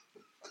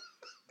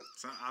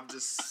So I'm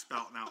just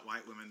spouting out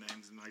white women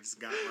names, and I just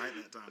got it right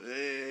that time.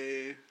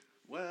 Hey,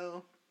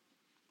 well.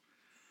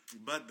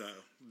 But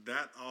though,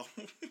 that all...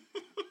 I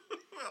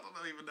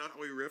don't even know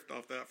how we riffed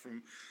off that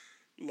from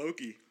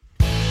Loki.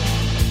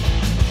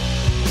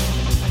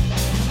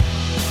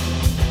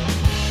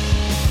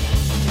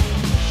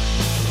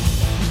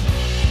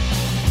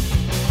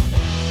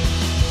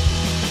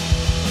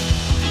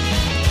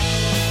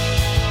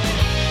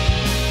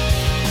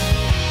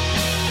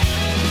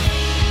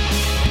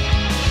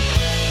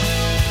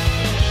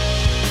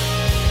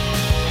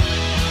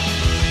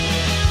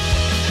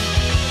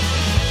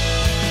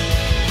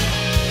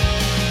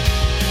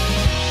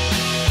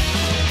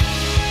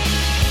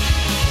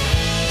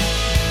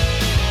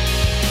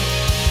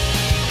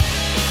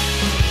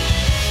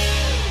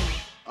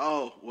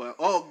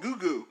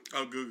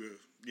 Oh, Goo Goo.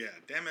 Yeah,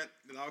 damn it.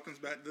 It all comes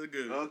back to the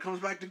Goo. Well, it comes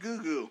back to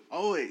Goo Goo.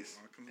 Always.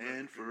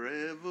 And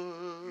forever.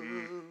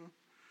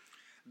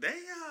 They,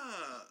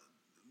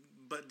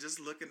 but just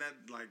looking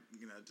at, like,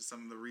 you know, just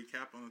some of the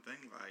recap on the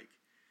thing, like,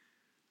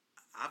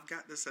 I've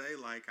got to say,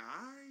 like,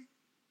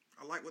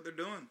 I like what they're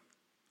doing.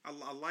 I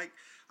like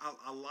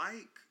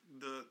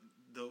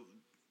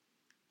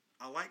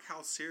I like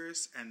how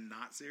serious and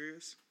not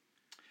serious.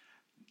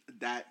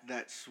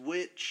 That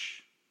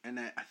switch, and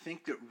I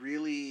think the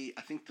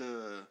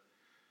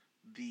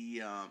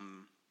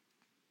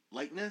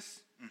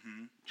likeness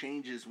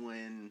changes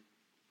when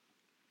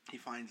he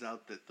finds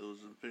out that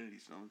those Infinity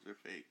Stones are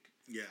fake.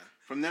 Yeah.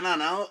 From then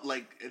on out,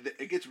 like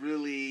it gets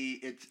really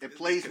it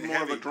plays more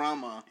heavy. Of a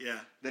drama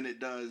than it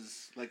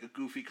does like a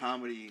goofy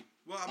comedy.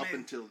 Well, I mean,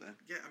 until then.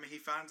 Yeah, I mean, he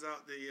finds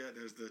out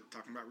there's the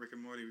talking about Rick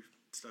and Morty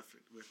stuff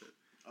with it.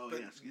 Oh,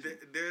 but yeah.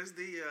 There's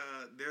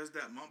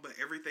that moment, but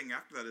everything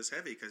after that is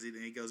heavy because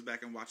he goes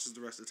back and watches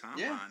the rest of the timeline.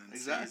 Yeah, and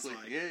exactly. Sees,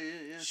 like,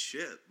 yeah.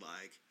 Shit,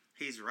 like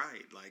he's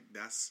right. Like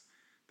that's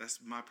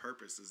my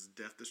purpose is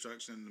death,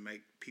 destruction, and to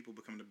make people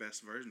become the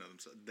best version of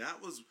themselves.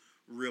 That was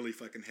really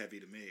fucking heavy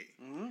to me.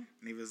 Mm-hmm.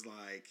 And he was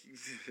like,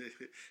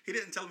 he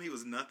didn't tell him he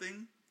was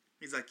nothing.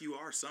 He's like, you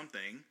are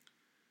something.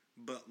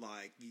 But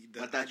like,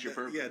 but that's your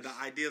purpose. Yeah, the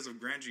ideas of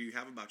grandeur you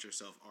have about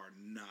yourself are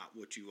not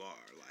what you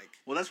are. Like,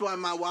 well, that's why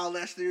my wild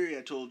ass theory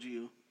I told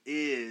you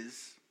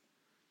is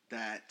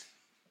that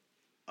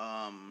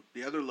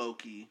the other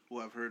Loki, who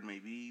I've heard may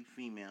be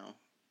female.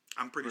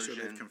 I'm pretty sure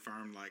they've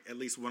confirmed like at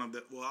least one of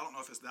the. Well, I don't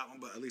know if it's that one,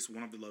 but at least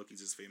one of the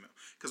Lokis is female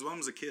because one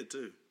was a kid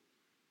too.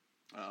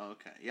 Oh,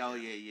 okay. Yeah.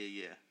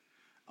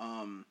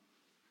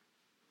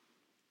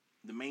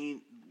 The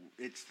main,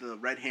 it's the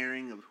red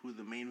herring of who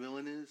the main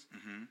villain is.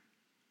 Mm-hmm.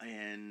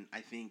 And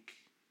I think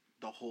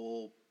the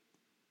whole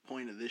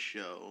point of this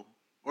show,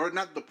 or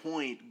not the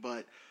point,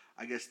 but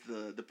I guess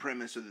the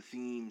premise or the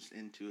themes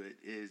into it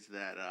is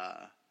that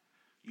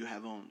you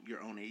have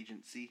your own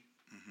agency,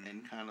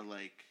 and kind of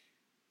like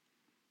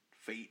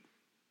fate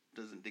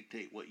doesn't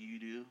dictate what you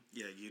do.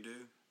 Yeah, you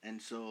do. And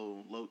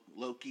so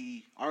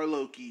Loki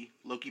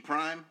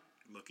Prime,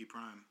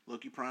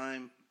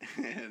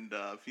 and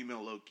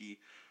female Loki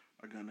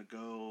are gonna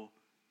go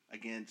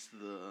against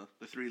the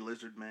three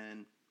lizard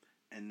men.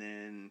 And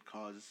then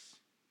cause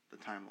the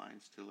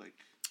timelines to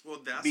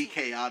be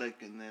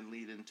chaotic, and then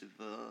lead into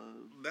the.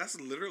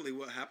 That's literally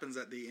what happens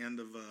at the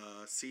end of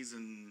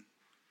season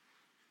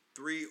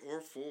 3 or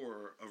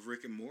 4 of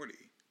Rick and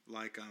Morty.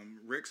 Like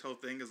Rick's whole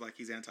thing is like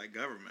he's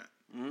anti-government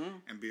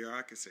and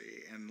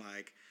bureaucracy, and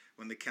like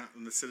when the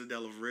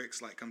Citadel of Ricks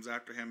like comes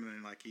after him, and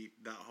then like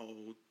that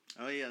whole.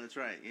 Oh yeah, that's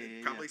right.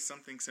 Probably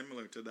something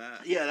similar to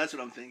that. Yeah, that's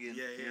what I'm thinking.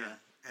 Yeah.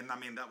 And I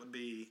mean that would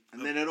be.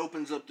 And then it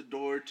opens up the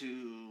door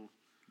to.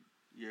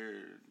 Your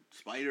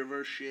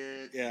Spider-Verse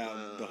shit.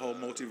 Yeah, the whole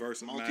multiverse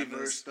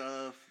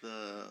stuff.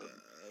 The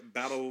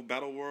battle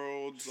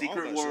worlds.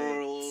 Secret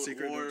Wars.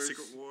 Secret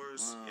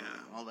Wars. Yeah.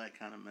 All that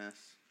kind of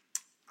mess.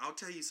 I'll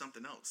tell you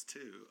something else,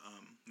 too.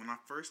 When I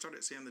first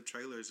started seeing the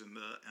trailers and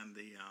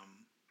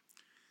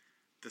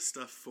the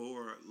stuff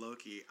for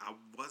Loki,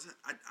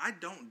 I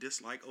don't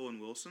dislike Owen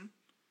Wilson.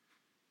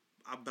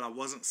 But I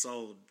wasn't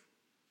sold.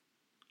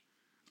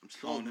 I'm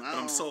sold now. But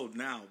I'm sold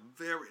now.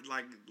 Very,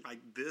 like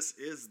this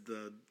is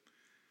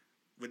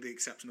with the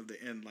exception of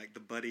the end, like the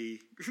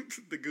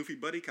goofy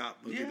buddy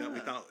cop movie that we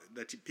thought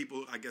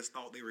people I guess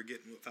thought they were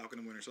getting with Falcon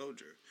and Winter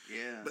Soldier.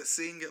 Yeah. But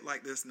seeing it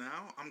like this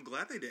now, I'm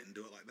glad they didn't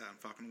do it like that in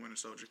Falcon and Winter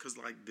Soldier because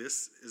like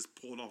this is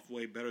pulled off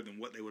way better than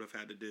what they would have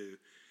had to do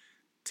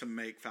to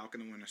make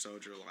Falcon and Winter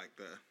Soldier like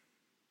the.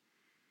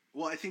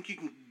 Well, I think you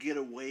can get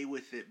away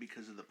with it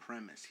because of the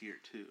premise here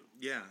too.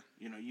 Yeah.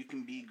 You know, you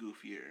can be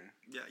goofier.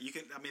 Yeah, you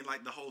can. I mean,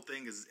 like the whole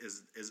thing is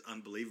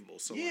unbelievable.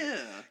 So like,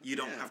 you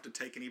don't have to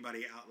take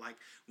anybody out. Like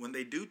when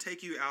they do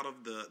take you out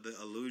of the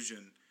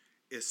illusion,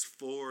 it's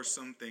for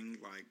something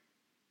like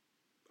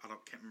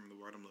can't remember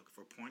the word I'm looking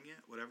for.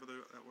 Poignant, whatever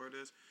that word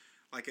is.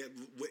 Like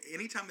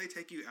anytime they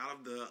take you out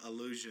of the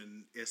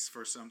illusion, it's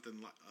for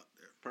something like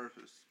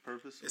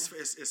purposeful.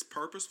 It's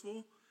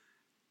purposeful.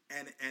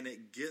 And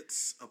it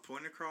gets a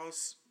point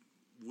across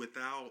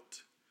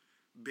without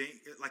being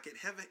like it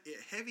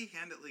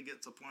heavy-handedly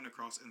gets a point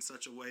across in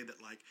such a way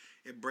that like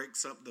it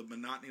breaks up the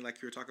monotony,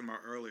 like you were talking about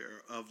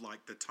earlier, of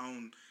like the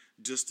tone,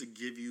 just to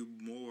give you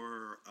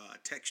more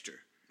texture.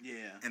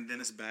 Yeah, and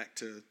then it's back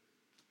to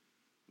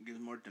gives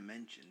more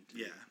dimension.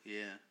 To it.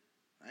 Yeah,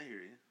 I hear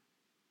you.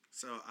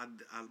 So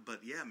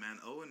but yeah, man,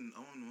 Owen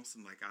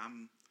Wilson, like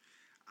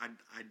I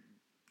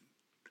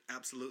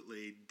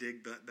absolutely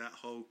dig that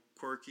whole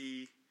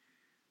quirky,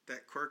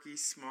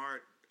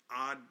 smart,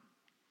 odd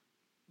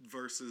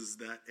versus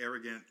that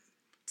arrogant,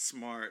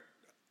 smart,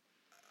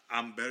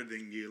 I'm better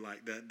than you.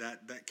 Like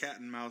that cat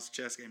and mouse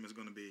chess game is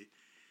going to be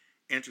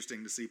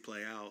interesting to see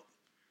play out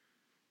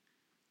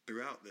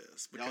throughout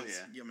this.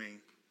 Because, I mean,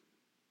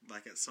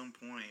 like at some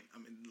point, I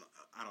mean,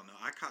 I don't know.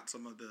 I caught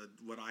some of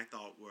what I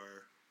thought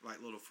were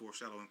like little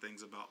foreshadowing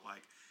things about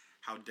like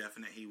how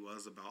definite he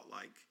was about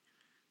like,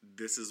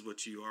 this is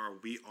what you are.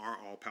 We are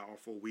all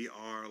powerful. We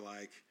are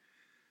like,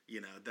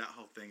 that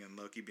whole thing, and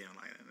Loki being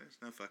like, there's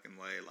no fucking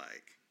way,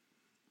 like,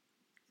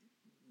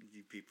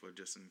 you people are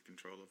just in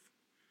control of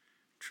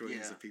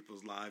trillions of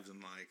people's lives,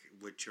 and like,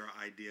 with your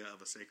idea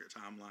of a sacred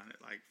timeline,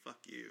 it like, fuck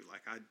you.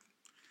 Like, I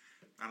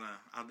don't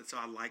know. So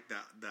I like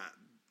that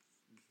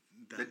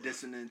the look.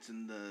 Dissonance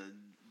and the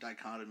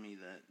dichotomy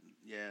that,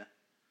 yeah,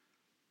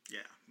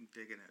 I'm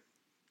digging it.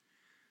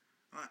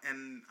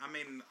 And I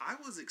mean, I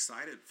was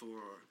excited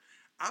for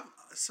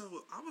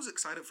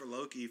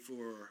Loki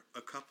for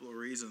a couple of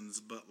reasons,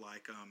 but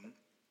like,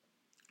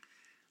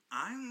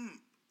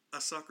 I'm a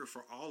sucker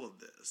for all of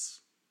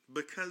this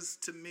because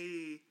to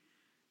me,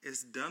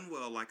 it's done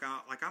well. Like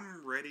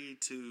I'm ready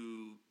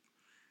to,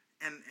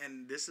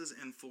 and this is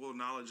in full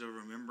knowledge of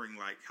remembering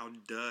like how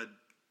dud,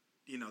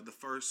 the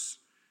first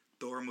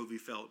Thor movie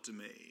felt to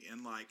me,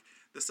 and like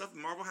the stuff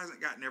Marvel hasn't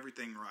gotten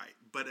everything right,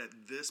 but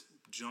at this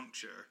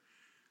juncture,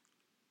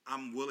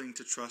 I'm willing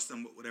to trust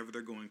them with whatever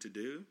they're going to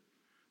do.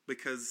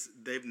 Because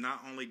they've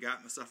not only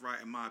gotten the stuff right,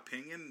 in my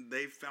opinion,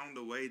 they've found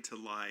a way to,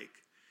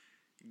 like,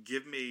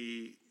 give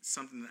me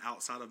something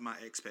outside of my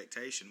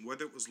expectation,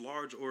 whether it was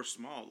large or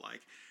small.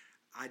 Like,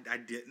 I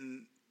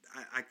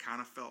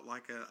kind of felt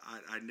like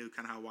I knew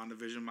kind of how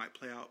WandaVision might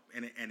play out,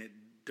 and it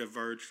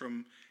diverged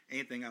from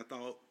anything I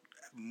thought,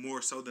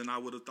 more so than I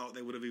would have thought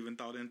they would have even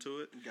thought into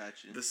it.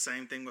 Gotcha. The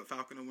same thing with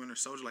Falcon and Winter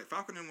Soldier. Like,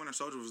 Falcon and Winter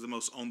Soldier was the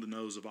most on the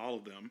nose of all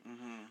of them.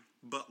 Mm-hmm.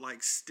 But,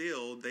 like,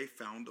 still, they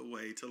found a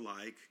way to,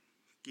 like,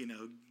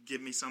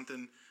 give me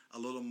something a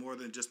little more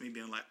than just me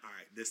being like, all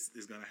right, this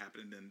is going to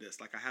happen and then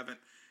this. Like, I haven't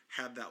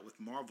had that with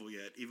Marvel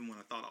yet, even when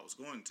I thought I was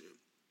going to.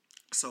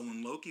 So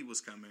when Loki was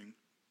coming,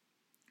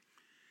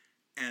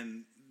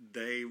 and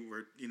they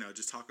were,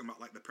 just talking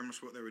about, like, the premise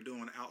of what they were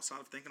doing outside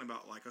of thinking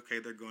about, like, okay,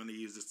 they're going to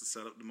use this to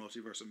set up the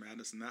Multiverse of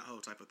Madness and that whole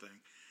type of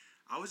thing.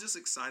 I was just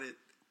excited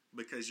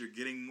because you're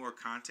getting more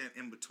content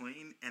in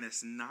between, and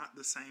it's not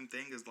the same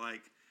thing as,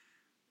 like,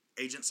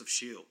 Agents of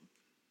S.H.I.E.L.D.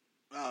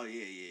 Oh,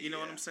 yeah. You know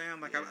what I'm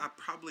saying? Like, I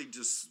probably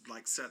just,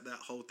 like, set that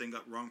whole thing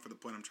up wrong for the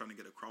point I'm trying to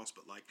get across.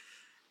 But, like,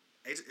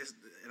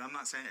 and I'm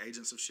not saying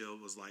Agents of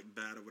S.H.I.E.L.D. was, like,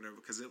 bad or whatever,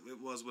 because it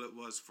was what it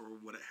was for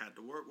what it had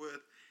to work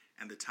with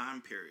and the time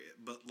period.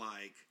 But,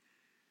 like,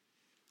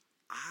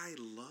 I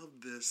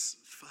love this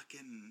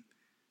fucking...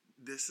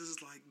 This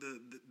is, like,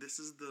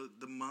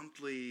 the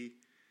monthly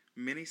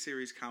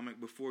miniseries comic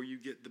before you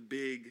get the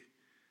big...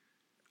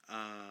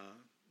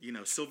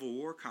 Civil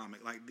War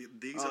comic. Like,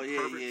 these are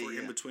perfect for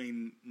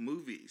in-between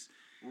movies.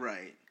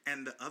 Right.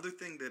 And the other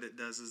thing that it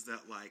does is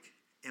that, like,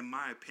 in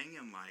my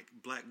opinion, like,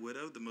 Black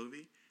Widow, the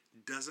movie,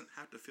 doesn't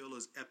have to feel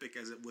as epic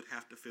as it would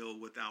have to feel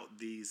without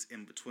these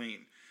in-between.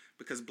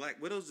 Because Black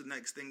Widow's the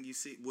next thing you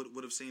see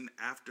would have seen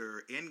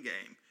after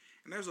Endgame.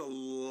 And there's a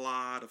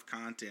lot of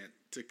content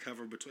to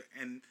cover between...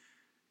 And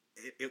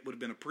it would have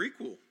been a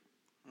prequel.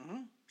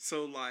 Mm-hmm.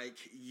 So, like,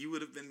 you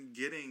would have been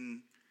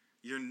getting...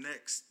 Your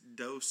next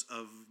dose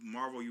of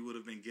Marvel you would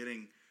have been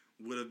getting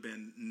would have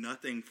been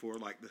nothing for,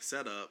 like, the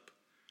setup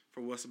for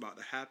what's about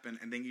to happen.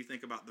 And then you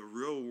think about the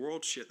real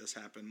world shit that's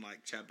happened,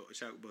 like Chadwick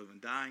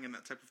Boseman dying and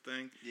that type of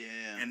thing.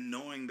 Yeah. And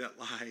knowing that,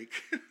 like,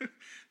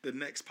 the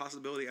next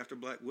possibility after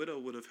Black Widow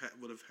would have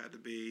had to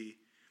be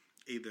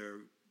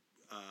either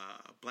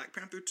Black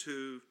Panther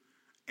 2,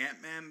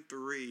 Ant-Man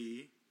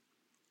 3,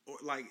 or,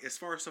 like, as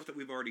far as stuff that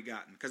we've already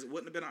gotten. Because it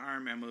wouldn't have been an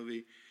Iron Man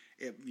movie.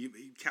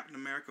 Captain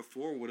America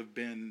 4 would have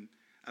been...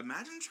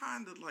 Imagine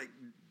trying to, like,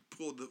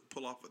 pull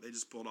off what they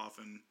just pulled off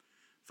in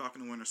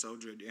Falcon and Winter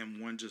Soldier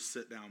in one just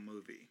sit-down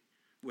movie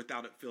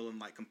without it feeling,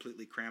 like,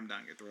 completely crammed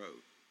down your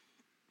throat.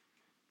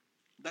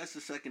 That's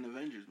the second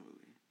Avengers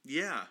movie.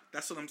 Yeah,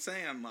 that's what I'm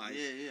saying. Like,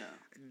 yeah.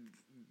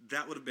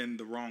 That would have been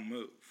the wrong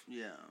move.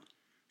 Yeah.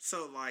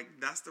 So, like,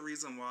 that's the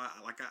reason why,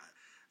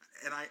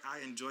 I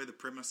enjoy the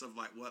premise of,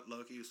 like, what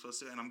Loki was supposed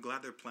to do, and I'm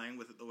glad they're playing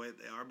with it the way that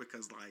they are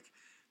because, like,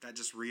 that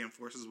just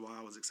reinforces why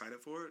I was excited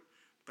for it.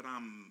 But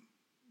I'm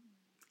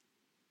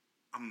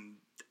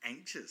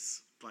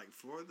anxious, like,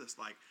 for this.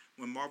 Like,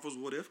 when Marvel's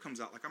What If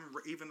comes out, like,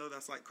 even though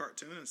that's, like,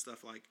 cartoon and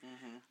stuff, like,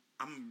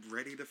 I'm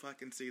ready to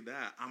fucking see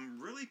that. I'm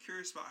really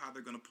curious about how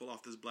they're going to pull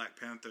off this Black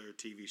Panther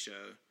TV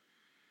show.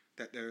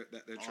 that they're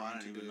trying to do. I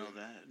didn't even know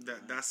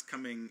that. That's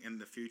coming in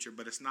the future,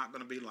 but it's not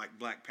going to be like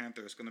Black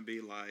Panther. It's going to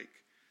be like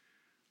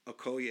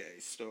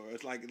Okoye's story.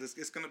 It's like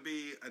it's going to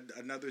be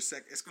another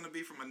It's going to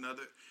be from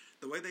another.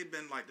 The way they've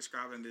been like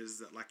describing it is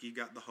that like you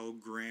got the whole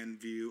grand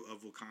view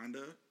of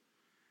Wakanda,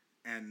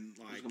 and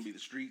like it's going to be the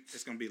streets.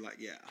 It's going to be like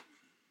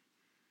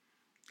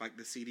like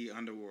the seedy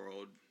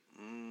underworld.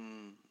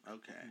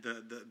 Okay.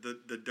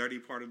 The dirty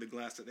part of the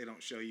glass that they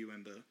don't show you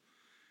in the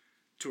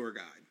tour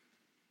guide.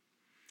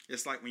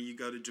 It's like when you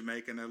go to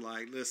Jamaica and they're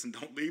like, listen,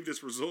 don't leave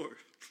this resort.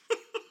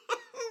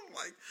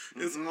 Like,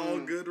 it's all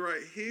good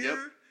right here. Yep.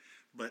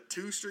 But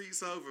 2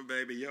 streets over,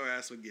 baby, your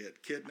ass would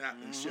get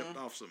kidnapped and shipped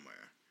off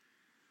somewhere.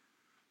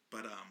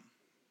 But,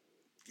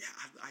 yeah,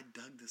 I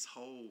dug this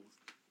whole,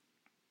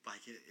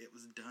 like, it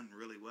was done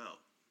really well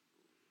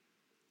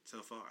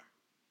so far.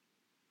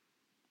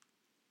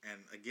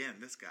 And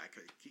again, this guy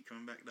could keep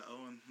coming back to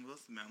Owen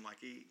Wilson, man.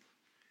 Like I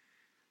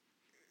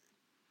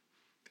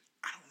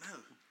don't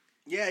know.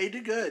 Yeah, he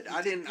did good.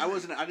 I didn't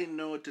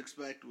know what to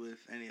expect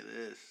with any of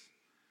this.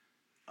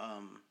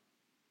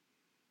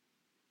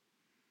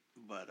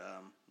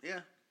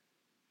 Yeah.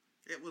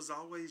 It was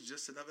always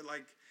just another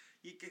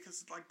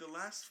because like the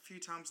last few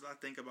times that I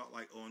think about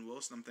like Owen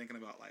Wilson, I'm thinking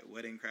about like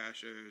Wedding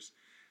Crashers,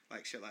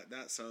 like shit like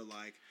that. So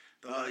like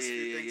the last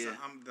few things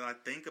that I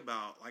think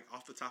about like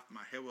off the top of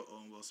my head with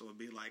Owen Wilson would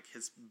be like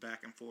his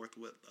back and forth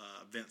with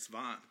Vince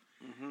Vaughn,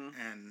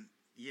 and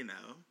you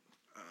know,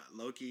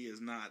 Loki is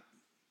not.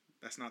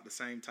 That's not the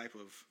same type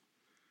of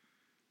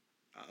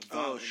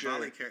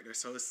volley character.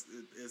 So it's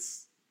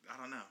I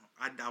don't know.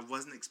 I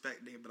wasn't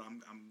expecting it, but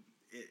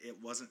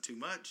it wasn't too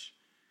much.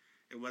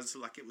 It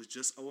wasn't like it was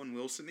just Owen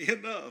Wilson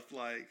enough.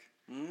 Like,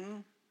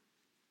 and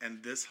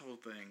this whole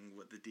thing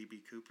with the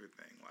DB Cooper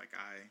thing, like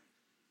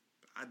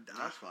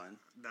that's fine.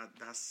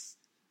 That's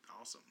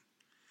awesome.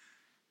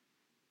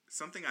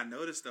 Something I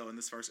noticed though in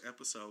this first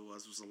episode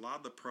was a lot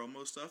of the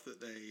promo stuff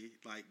that they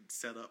like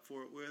set up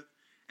for it with.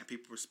 And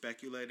people were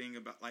speculating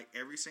about like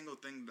every single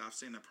thing that I've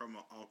seen in the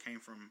promo all came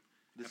from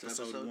this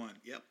episode 1.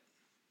 Yep.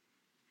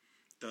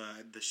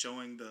 The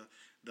showing the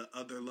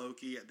other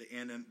Loki at the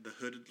end and the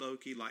hooded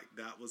Loki, like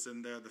that was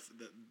in there.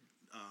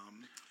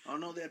 Oh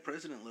no, they had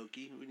President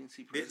Loki. We didn't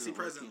see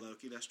President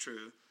Loki. That's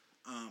true.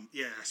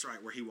 Yeah, that's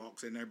right. Where he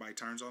walks in, everybody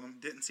turns on him.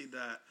 Didn't see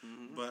that,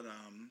 but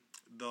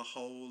the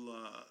whole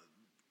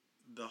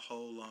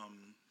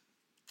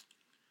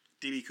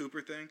DB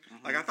Cooper thing.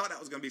 Like I thought that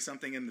was going to be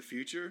something in the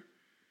future.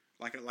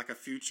 Like a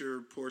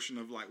future portion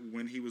of like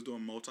when he was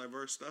doing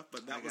multiverse stuff,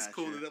 but that was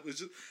cool.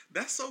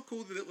 That's so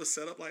cool that it was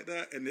set up like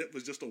that, and it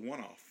was just a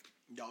one-off.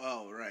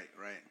 Oh, right.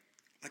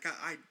 Like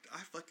I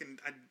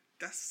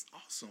that's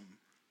awesome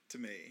to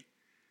me.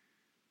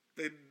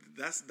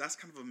 That's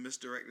kind of a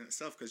misdirect in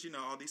itself because you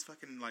know all these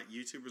fucking like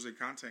YouTubers and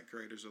content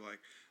creators are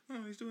like,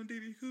 oh, he's doing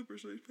DB Cooper,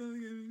 so he's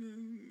probably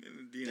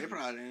they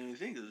probably didn't even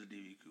think it was a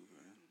DB Cooper.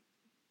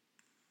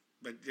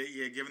 But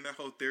yeah, given their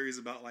whole theories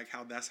about like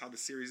how that's how the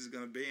series is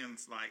going to be, and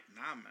it's like,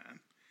 nah, man,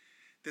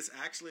 this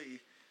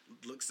actually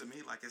looks to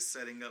me like it's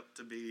setting up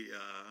to be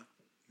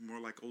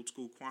more like old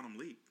school Quantum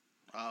Leap.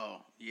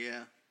 Oh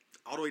yeah,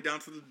 all the way down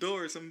to the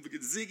door. Some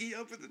get Ziggy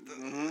up at the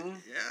door.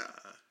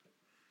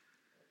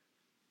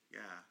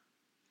 Yeah.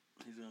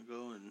 He's gonna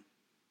go and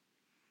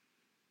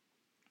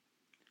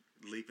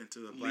leap into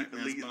the black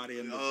man's body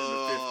in the 50s.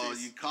 Oh,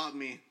 you caught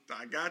me.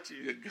 I got you.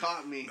 You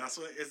caught me. That's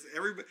what it's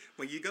everybody.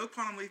 When you go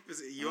Quantum Leap,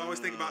 you always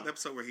think about the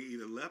episode where he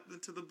either leapt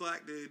into the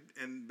black dude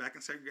and back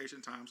in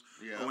segregation times,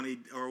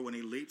 or when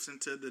he leaps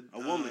into the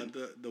woman,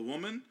 the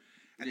woman,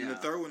 and then the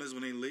third one is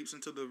when he leaps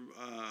into the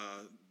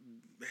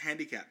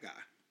handicapped guy.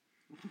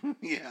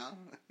 Yeah,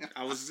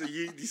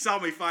 you saw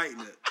me fighting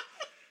it.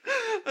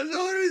 That's the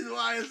only reason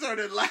why I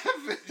started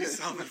laughing. You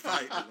saw me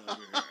fighting it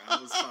over here. I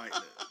was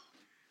fighting it.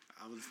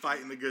 I was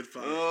fighting the good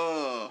fight.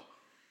 Oh.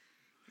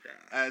 Yeah.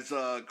 As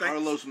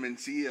Carlos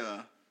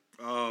Mencia.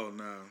 Oh,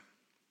 no.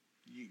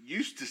 You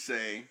used to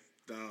say.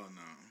 Oh, no.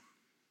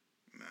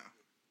 No.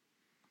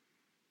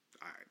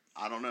 All right.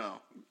 I don't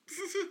know.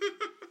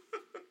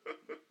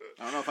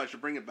 I don't know if I should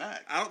bring it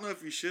back. I don't know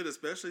if you should,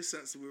 especially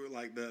since we were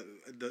like,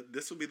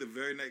 this will be the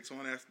very next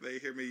one after they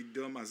hear me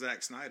doing my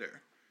Zack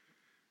Snyder.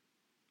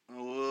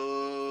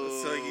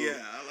 Whoa. So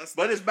yeah,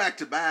 but it's back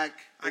to back.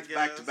 It's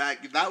back to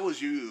back. That was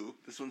you.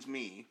 This one's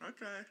me.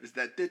 Okay. It's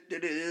that.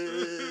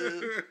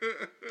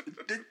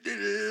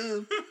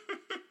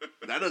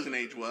 That doesn't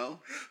age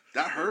well.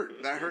 That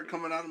hurt. That hurt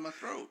coming out of my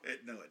throat.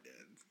 It did.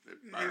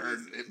 It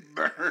burned. It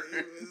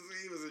burned.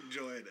 He was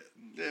enjoying it.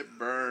 It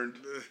burned.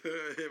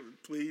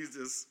 It pleased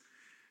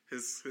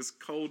his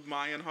cold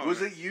Mayan heart.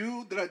 Was it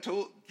you that I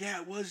told?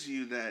 Yeah, it was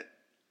you that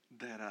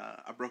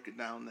I broke it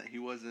down that he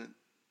wasn't.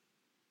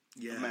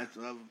 Yeah.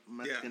 Of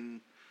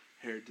Mexican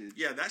heritage.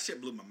 Yeah, that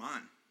shit blew my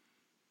mind.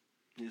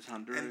 He was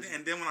Honduran.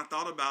 And then when I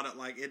thought about it,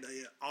 like, it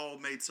all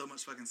made so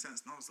much fucking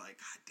sense. And I was like,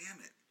 God damn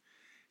it.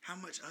 How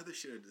much other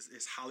shit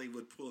is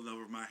Hollywood pulling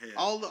over my head?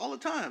 All the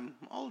time.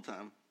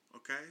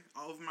 Okay?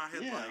 All over my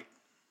head, like,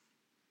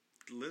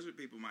 the lizard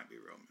people might be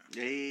real, man.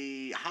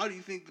 Hey, how do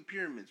you think the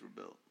pyramids were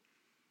built?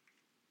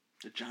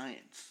 The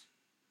Giants.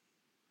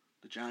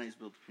 The Giants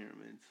built the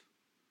pyramids.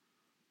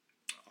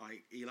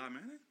 Like Eli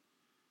Manning?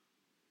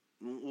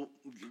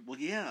 Well,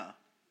 yeah.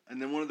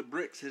 And then one of the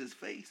bricks hit his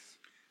face.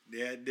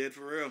 Yeah, it did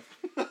for real.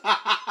 Yeah,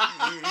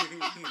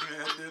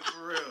 it did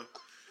for real.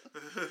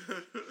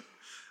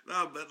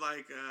 No, but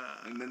like...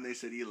 and then they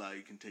said, Eli,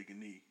 you can take a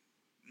knee.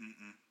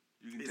 Mm-mm.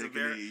 You can take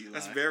a knee, Eli.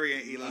 That's very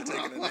Eli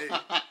taking a knee.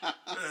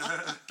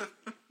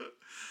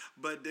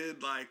 But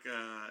dude, like,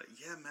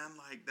 yeah, man,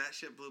 like, that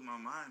shit blew my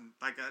mind.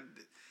 Like,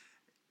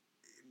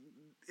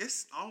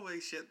 it's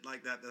always shit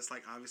like that that's,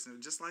 like, obvious.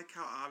 Just like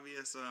how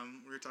obvious,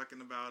 we were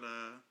talking about,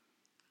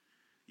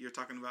 you're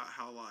talking about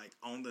how, like,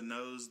 on the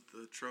nose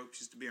the tropes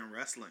used to be in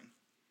wrestling.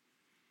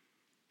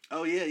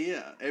 Oh,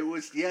 yeah. It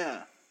was,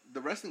 yeah.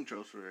 The wrestling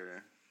tropes were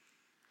there.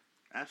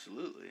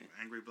 Absolutely.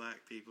 Angry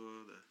black people.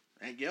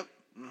 Yep.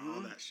 Mm-hmm.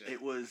 All that shit.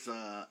 It was,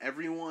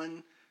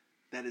 everyone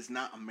that is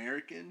not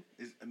American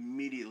is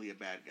immediately a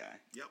bad guy.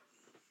 Yep.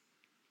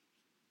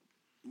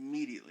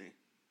 Immediately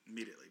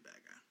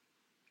bad guy.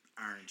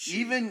 Iron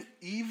Sheik.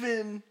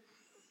 Even,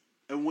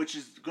 and which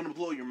is going to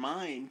blow your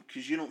mind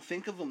because you don't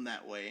think of him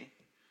that way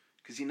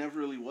because he never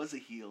really was a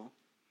heel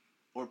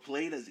or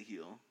played as a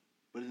heel.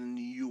 But in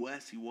the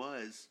U.S. he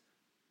was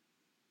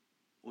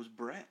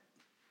Bret.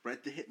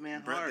 Bret the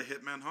Hitman Hart. Bret the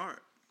Hitman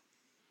Hart.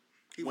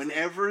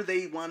 Whenever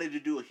they wanted to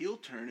do a heel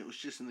turn, it was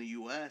just in the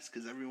U.S.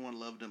 because everyone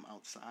loved him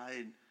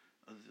outside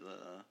of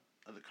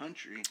the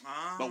country.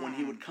 Oh. But when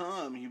he would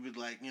come, he would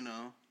like,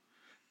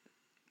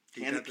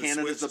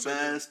 Canada's the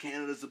best.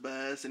 Canada's the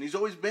best, and he's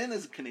always been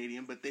as a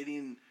Canadian. But they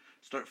didn't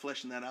start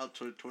fleshing that out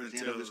towards the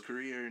end of his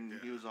career, and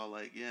he was all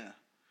like, "Yeah,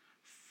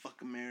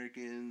 fuck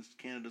Americans,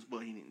 Canada's."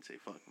 Well, he didn't say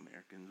fuck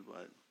Americans,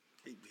 but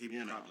he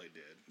probably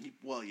did. He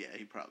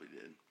probably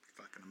did.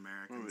 Fucking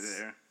Americans over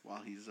there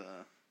while he's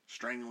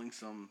strangling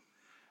some.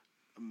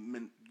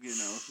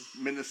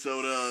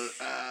 Minnesota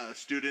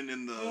student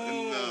in the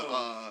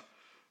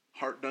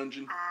Heart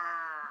Dungeon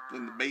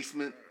in the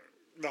basement.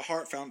 The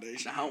Heart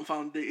Foundation. The Heart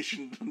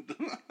Foundation.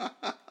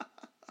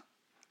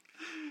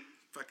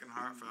 Fucking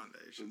Heart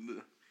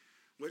Foundation.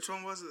 Which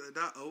one was it that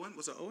died? Owen?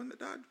 Was it Owen that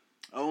died?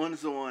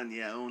 Owen's the one.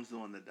 Yeah, Owen's the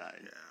one that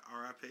died. Yeah,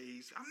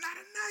 R.I.P. I'm not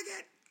a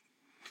nugget.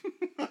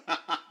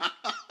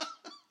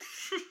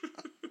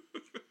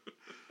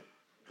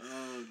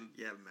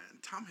 Yeah, man.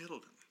 Tom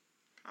Hiddleston.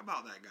 How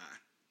about that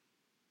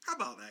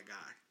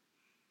guy?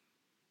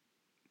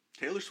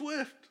 Taylor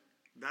Swift.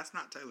 That's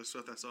not Taylor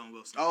Swift. That's Owen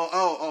Wilson.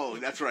 Oh.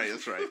 That's right.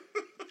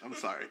 I'm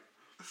sorry.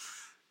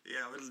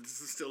 Yeah, we're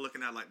still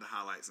looking at like the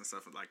highlights and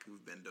stuff like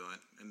we've been doing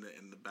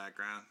in the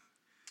background.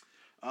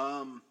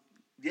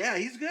 Yeah,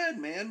 he's good,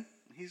 man.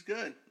 He's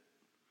good.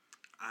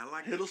 I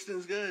like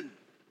Hiddleston's good.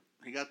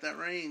 He got that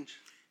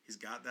range. He's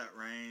got that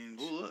range.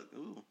 Oh look,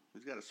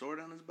 he's got a sword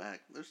on his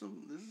back. This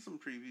is some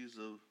previews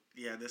of.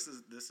 Yeah, this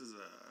is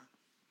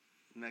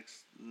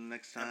next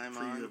time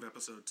preview of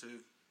episode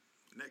 2.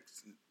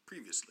 Next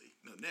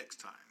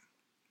time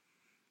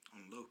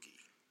on Loki.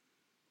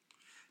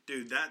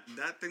 Dude,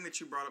 that thing that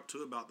you brought up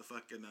too about the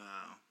fucking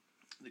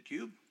the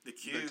cube, the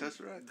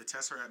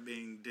Tesseract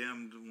being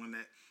dimmed when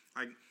that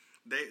like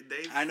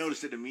they I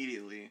noticed it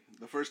immediately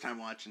the first time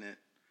watching it,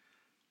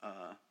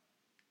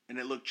 and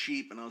it looked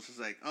cheap, and I was just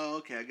like, oh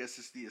okay, I guess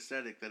it's the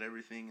aesthetic that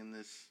everything in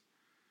this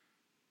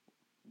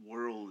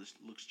world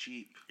looks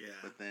cheap. Yeah,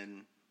 but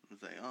then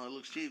it's like, oh, it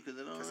looks cheap because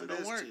it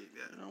don't work. Cheap,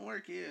 yeah. It don't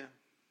work, yeah.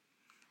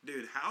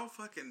 Dude, how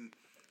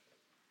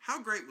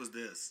great was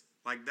this?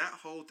 Like, that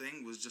whole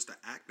thing was just an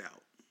act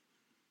out.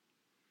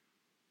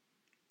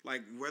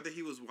 Like, whether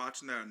he was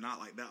watching that or not,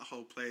 like, that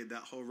whole play,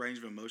 that whole range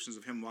of emotions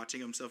of him watching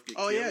himself get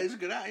killed. Oh, yeah, he's a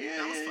good eye. Yeah,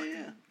 that was fucking,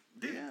 yeah.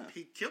 Dude, yeah.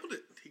 He killed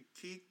it.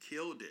 He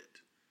killed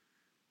it.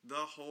 The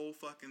whole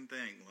fucking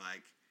thing.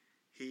 Like,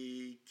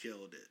 he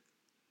killed it.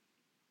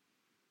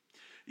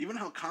 Even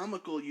how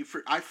comical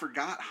I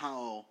forgot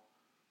how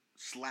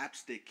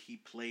slapstick he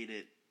played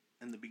it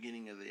in the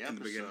beginning of the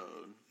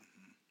episode.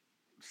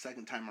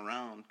 Second time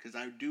around, because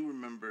I do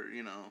remember,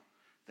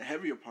 the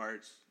heavier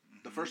parts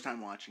the first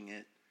time watching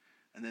it,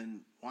 and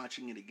then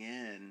watching it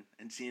again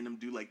and seeing him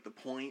do like the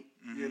point,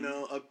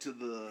 up to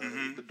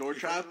the door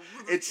trap.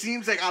 It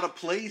seems like out of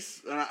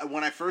place.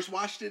 When I first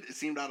watched it, it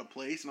seemed out of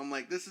place, and I'm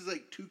like, this is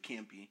like too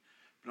campy.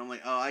 But I'm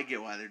like, oh, I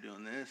get why they're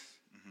doing this.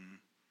 Mm-hmm.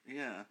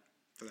 Yeah.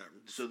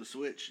 So the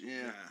switch,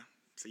 yeah.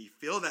 So you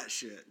feel that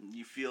shit.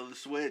 You feel the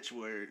switch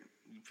where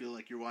you feel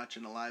like you're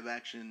watching a live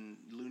action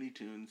Looney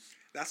Tunes.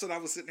 That's what I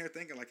was sitting here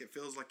thinking. Like it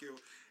feels like you're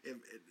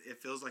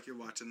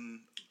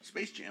watching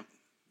Space Jam.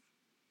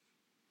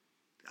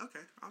 Okay,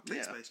 I'll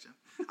take Space Jam.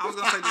 I was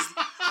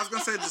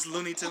gonna say just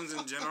Looney Tunes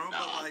in general,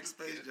 but like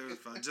Space Jam is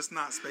fun. Just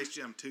not Space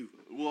Jam 2.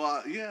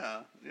 Well,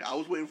 yeah. I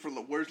was waiting for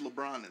where's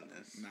LeBron in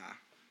this?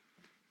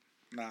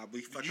 Nah.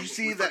 Did you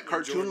see that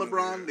cartoon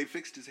LeBron? They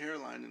fixed his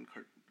hairline in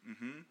cartoon.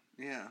 Mm-hmm.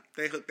 Yeah.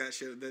 They hooked that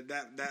shit.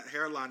 That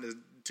hairline is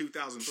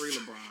 2003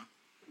 LeBron.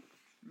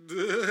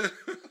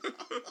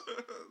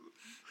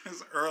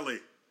 It's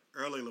early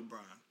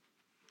LeBron.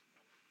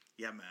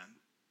 Yeah, man.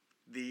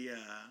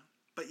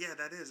 But yeah,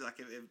 that is like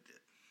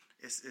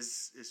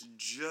It's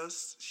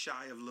just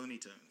shy of Looney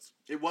Tunes.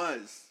 It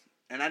was,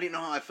 and I didn't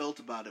know how I felt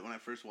about it when I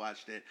first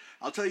watched it.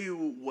 I'll tell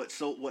you what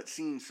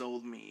scene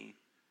sold me.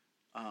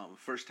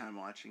 First time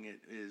watching it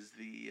is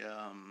the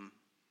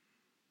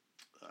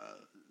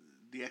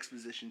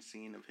exposition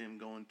scene of him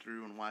going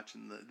through and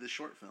watching the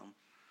short film.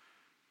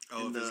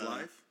 Oh, of his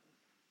life?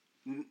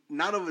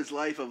 Not of his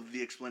life, of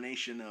the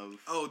explanation of...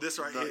 Oh, this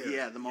right here.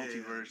 Yeah, the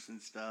multiverse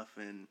and stuff,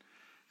 and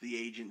the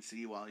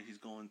agency while he's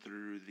going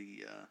through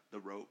the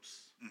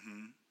ropes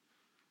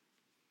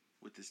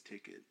with his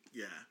ticket.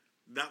 Yeah,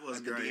 that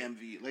was like great. The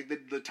DMV,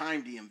 like the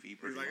time DMV.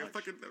 He's like, I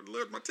fucking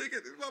loaded my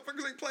ticket. These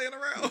motherfuckers ain't playing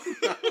around.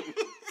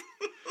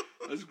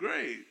 That's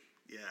great.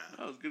 Yeah,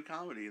 that was good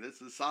comedy.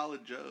 That's a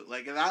solid joke.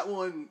 Like that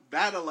one,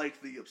 that I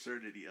liked the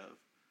absurdity of.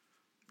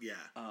 Yeah.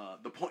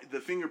 The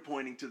finger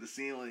pointing to the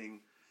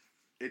ceiling,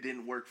 it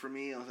didn't work for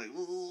me. I was like,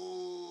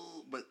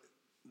 ooh, but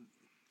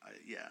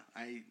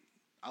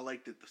I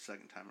liked it the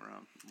second time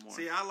around more.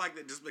 See, I liked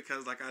it just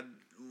because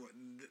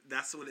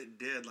that's what it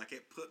did. Like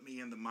it put me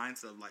in the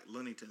mindset of like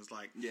Looney Tunes.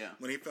 Like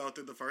when he fell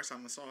through the first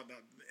time I saw it,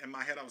 in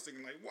my head I was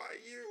thinking like, why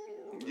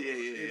you?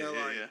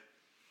 Yeah.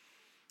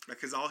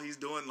 Because all he's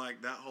doing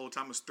like that whole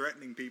time is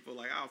threatening people,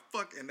 like, oh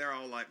fuck, and they're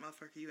all like,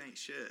 motherfucker, you ain't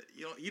shit.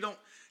 You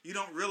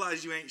don't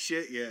realize you ain't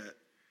shit yet,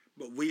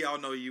 but we all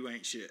know you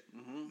ain't shit.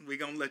 Mm-hmm. We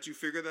gonna let you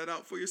figure that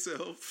out for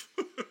yourself.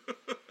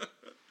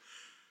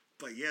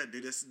 But yeah,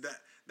 dude,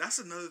 that's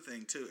another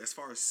thing too, as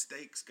far as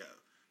stakes go.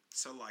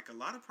 So like a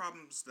lot of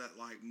problems that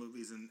like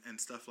movies and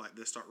stuff like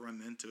this start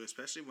running into,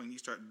 especially when you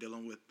start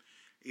dealing with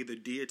either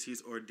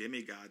deities or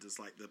demigods, it's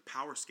like the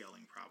power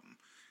scaling problem.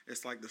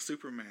 It's like the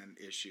Superman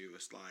issue.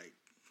 It's like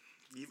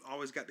you've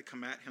always got to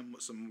come at him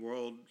with some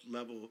world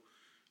level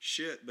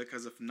shit,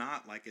 because if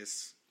not, like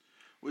it's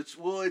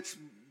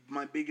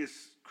my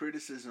biggest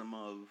criticism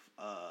of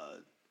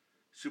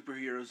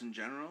superheroes in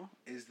general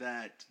is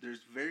that there's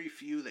very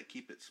few that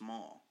keep it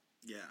small.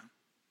 Yeah.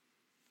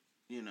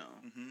 You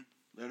know,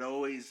 it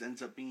always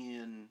ends up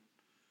being,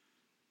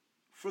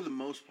 for the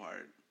most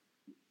part,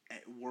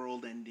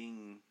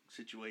 world-ending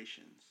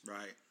situations.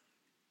 Right.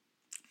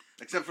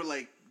 Except for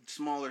like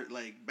smaller,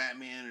 like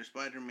Batman or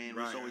Spider-Man,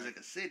 was always like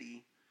a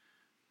city.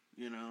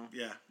 You know.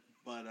 Yeah.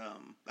 But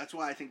that's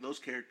why I think those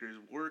characters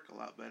work a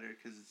lot better,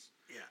 because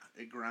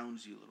it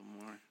grounds you a little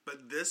more.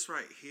 But this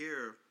right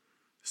here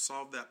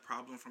solved that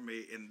problem for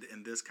me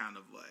in this kind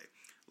of way.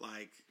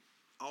 Like,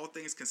 all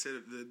things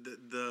considered,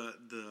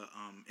 the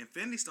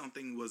Infinity Stone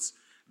thing was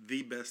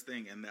the best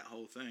thing in that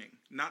whole thing.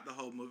 Not the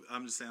whole movie.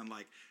 I'm just saying,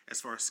 like, as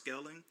far as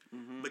scaling,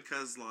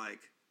 because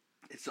like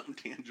it's something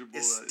tangible.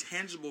 It's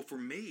tangible for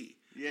me.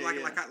 Yeah,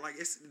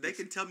 they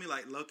can tell me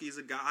like Loki's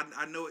a guy.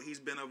 I know what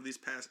he's been over these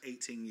past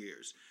 18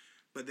 years.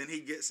 But then he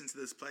gets into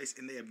this place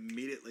and they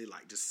immediately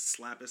like just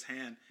slap his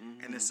hand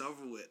and it's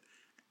over with.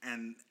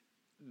 And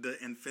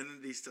the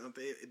Infinity Stone,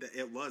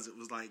 it was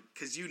like,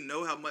 because you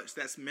know how much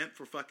that's meant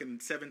for fucking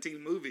 17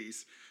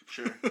 movies.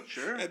 Sure.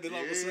 And then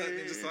all of a sudden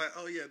you're just like,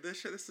 oh yeah, this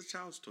shit, it's a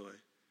child's toy.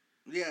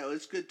 Yeah,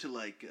 it's good to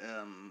like,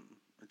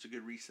 it's a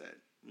good reset,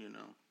 you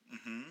know.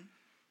 Mm-hmm.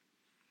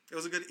 It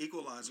was a good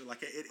equalizer.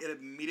 Like it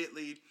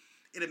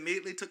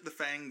immediately took the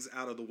fangs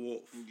out of the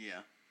wolf. Yeah.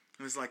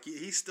 It was like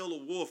he's still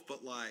a wolf,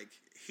 but like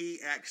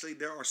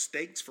there are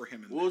stakes for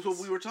him. Well, it's what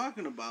we were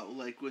talking about,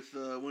 like with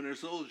Winter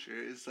Soldier.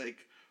 It's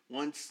like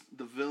once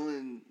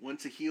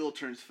a heel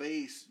turns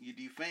face, you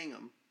defang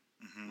them,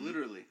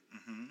 literally.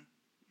 Mm-hmm.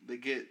 They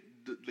get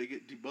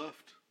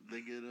debuffed.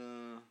 They get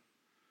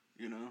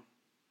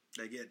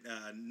They get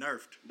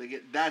nerfed.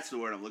 That's the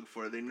word I'm looking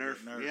for. They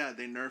nerf. Yeah,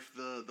 they nerf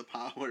the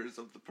powers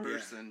of the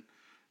person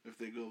if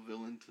they go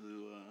villain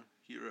to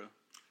hero.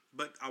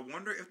 But I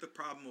wonder if the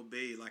problem will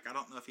be, like, I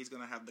don't know if he's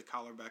going to have the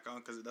collar back on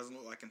because it doesn't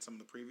look like in some of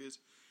the previews.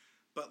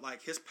 But,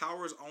 like, his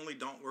powers only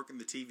don't work in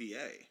the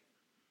TVA.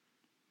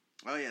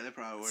 Oh, yeah, they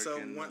probably work. So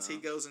once he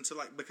goes into,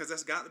 like, because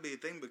that's got to be a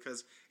thing,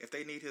 because if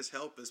they need his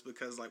help, it's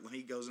because, like, when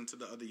he goes into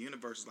the other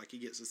universes, like, he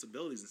gets his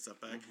abilities and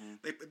stuff back.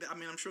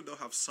 Mm-hmm. I'm sure they'll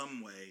have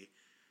some way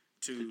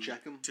to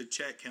check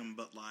him,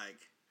 but,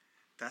 like,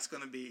 that's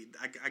going to be,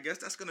 I guess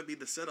that's going to be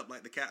the setup,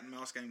 like the cat and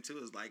mouse game, too,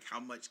 is, like,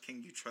 how much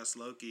can you trust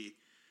Loki?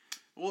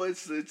 Well,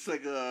 it's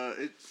like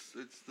it's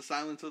the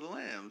Silence of the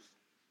Lambs.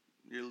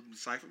 You're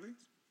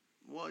Cypherbeats?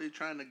 Well, you're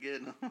trying to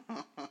get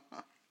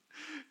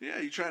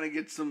you're trying to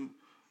get some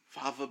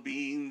fava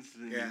beans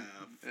and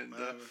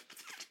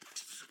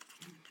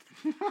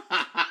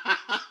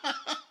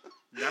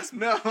that's using...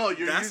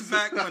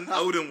 back when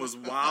Odin was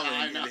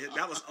wilding.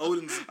 That was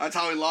Odin's. That's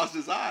how he lost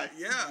his eye.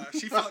 Yeah,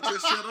 she fucked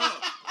his shit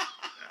up.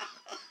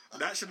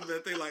 That should have been a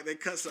thing. Like, they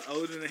cut to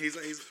Odin, and he's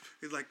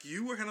like,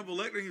 you were Hannibal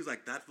Lecter? And he was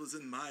like, that was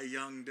in my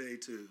young day,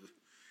 too.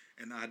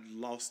 And I'd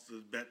lost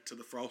the bet to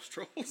the Frost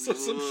Trolls or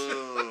some shit.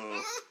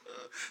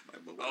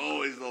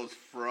 Always those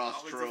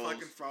Frost Trolls. Always the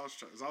fucking Frost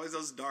Trolls. Always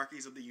those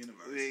darkies of the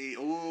universe.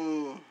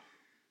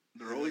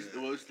 They're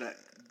always that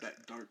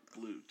dark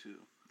blue,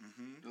 too.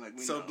 Mm-hmm. Like,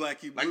 so know.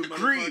 black you like blue, the motherfucker.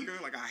 Creed.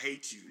 Like, I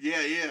hate you.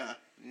 Yeah.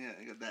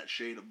 I got that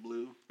shade of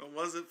blue. But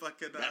was it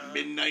fucking that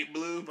midnight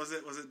blue? Was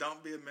it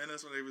Don't Be a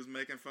Menace when he was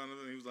making fun of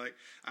him? He was like,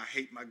 I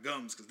hate my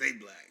gums because they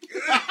black.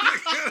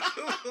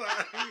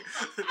 Like,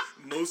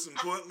 most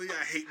importantly,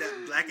 I hate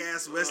that black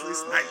ass Wesley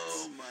Snipes.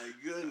 Oh my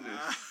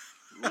goodness.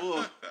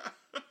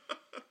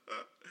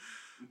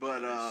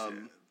 But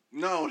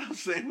no, what I'm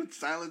saying with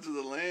Silence of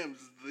the Lambs,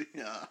 the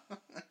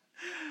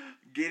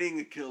getting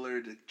a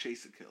killer to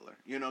chase a killer.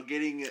 You know,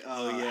 getting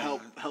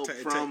help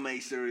from a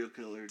serial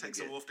killer. Takes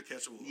a wolf to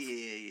catch a wolf.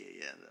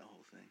 Yeah. That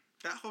whole thing.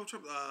 That whole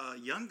trip.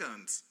 Young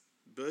Guns,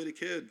 Billy the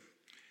Kid.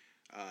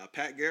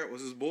 Pat Garrett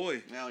was his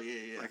boy. Oh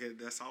yeah. Like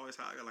that's always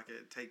how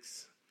it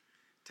takes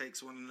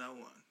one to know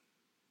one.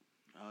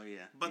 Oh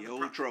yeah, but the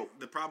old trope.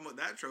 The problem with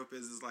that trope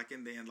is like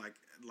in the end, like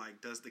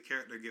does the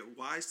character get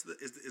wise to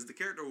is the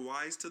character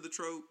wise to the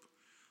trope,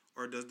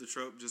 or does the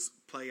trope just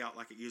play out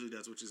like it usually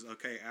does, which is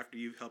okay after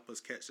you help us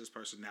catch this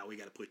person, now we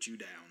got to put you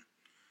down.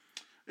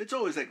 It's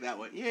always like that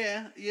way.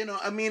 Yeah,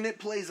 I mean, it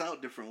plays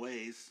out different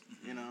ways.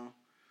 Mm-hmm.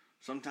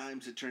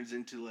 Sometimes it turns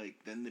into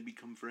like then they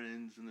become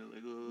friends and they're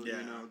like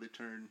they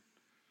turn.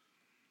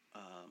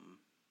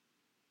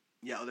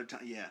 Other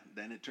time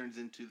then it turns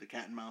into the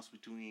cat and mouse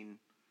between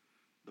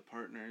the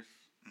partners.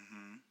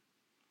 Mm-hmm.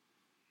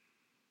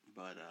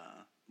 But,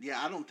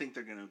 I don't think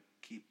they're going to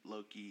keep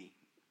Loki.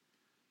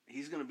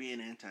 He's going to be an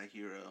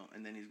anti-hero,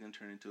 and then he's going to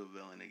turn into a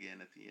villain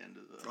again at the end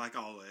of the... Like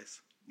always.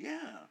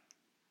 Yeah.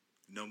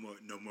 No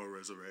more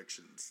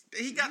resurrections.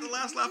 He got the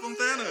last laugh on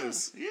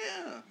Thanos.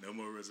 Yeah. No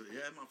more resurrection.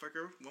 Yeah,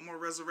 motherfucker. One more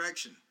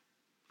resurrection.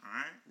 All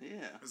right?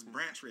 Yeah. It's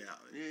branch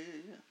reality.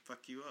 Yeah.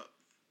 Fuck you up.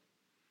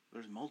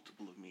 There's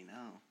multiple of me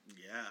now.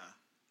 Yeah.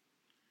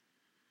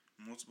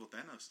 Multiple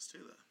Thanoses,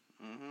 too, though.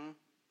 Mm-hmm.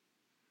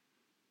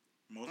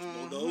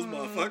 Multiple of those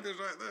motherfuckers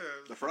right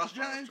there. The Frost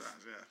Giants?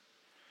 Yeah.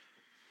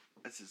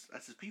 That's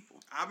his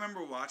people. I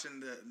remember watching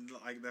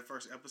that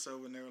first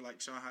episode when they were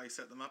like showing how he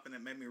set them up, and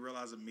it made me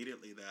realize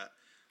immediately that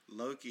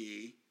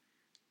Loki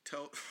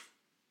told...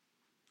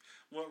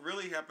 What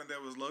really happened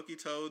there was Loki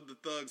told the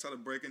thugs how to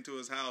break into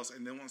his house,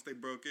 and then once they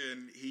broke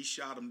in, he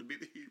shot him to be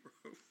the hero.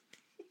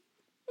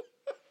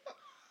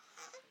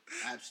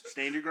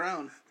 Stand your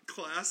ground.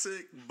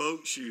 Classic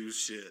boat shoes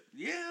shit.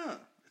 Yeah,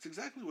 that's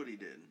exactly what he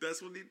did.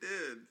 That's what he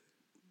did.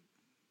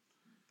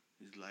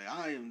 He's like,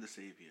 I am the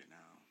savior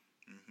now.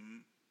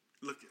 Mm-hmm.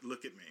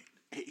 Look at me.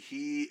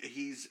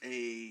 He's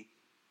a,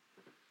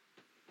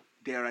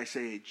 dare I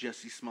say,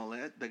 Jussie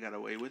Smollett that got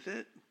away with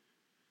it.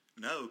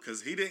 No,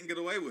 because he didn't get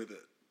away with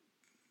it.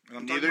 And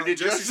I'm Neither did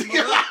Jussie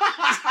Smollett.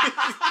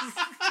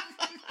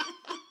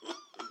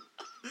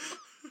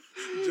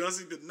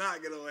 Jussie did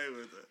not get away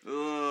with it.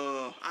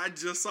 I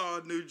just saw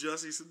a new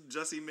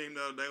Jussie meme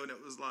the other day when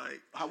it was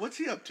like... What's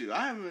he up to?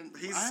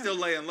 He's still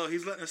laying low.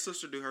 He's letting his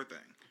sister do her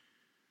thing.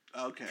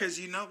 Okay. Because,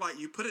 like,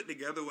 you put it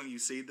together when you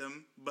see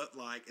them, but,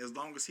 like, as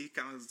long as he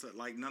kind of,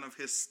 like, none of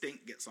his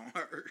stink gets on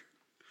her.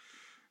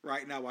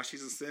 Right now, while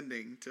she's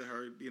ascending to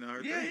her, her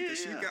thing. Because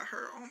she got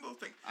her own little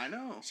thing. I know.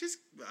 I'm not going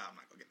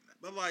to get into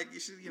that. But, like,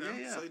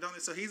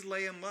 so he's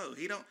laying low.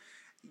 He don't...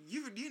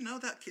 You know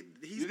that kid...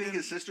 You think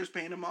his sister's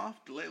paying him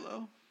off to lay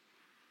low?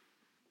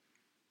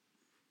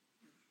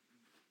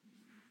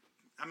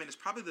 I mean, it's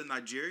probably the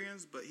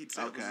Nigerians, but he'd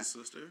say it was his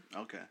sister.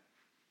 Okay.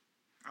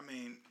 I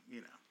mean,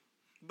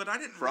 But I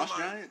didn't Frost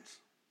Giants?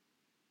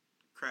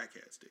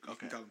 Crackheads, dude. You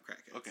can call them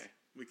crackheads. Okay.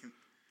 We can...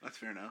 That's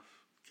fair enough.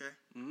 Okay.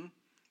 Mm-hmm.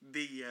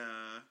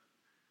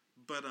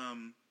 But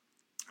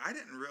I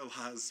didn't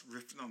realize,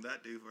 riffing on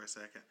that dude for a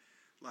second,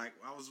 like,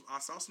 I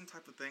saw some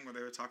type of thing where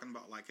they were talking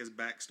about, like, his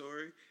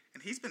backstory,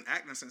 and he's been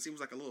acting since he was,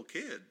 like, a little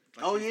kid.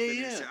 Like, I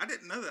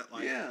didn't know that,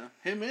 like... Yeah,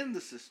 him and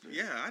the sister.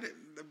 Yeah, I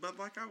didn't, but,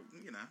 like,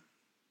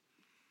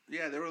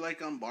 Yeah, they were,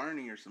 like, on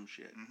Barney or some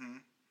shit. Mm-hmm.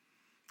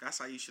 That's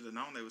how you should have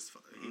known he was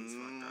fucked up.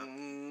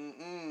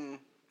 Mm-hmm.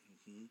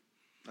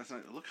 That's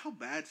not... Look how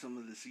bad some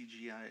of the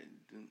CGI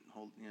didn't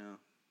hold,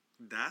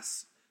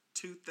 That's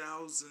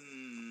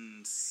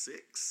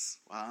 2006.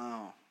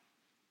 Wow.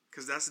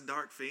 Because that's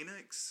Dark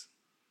Phoenix.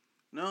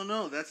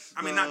 No, that's...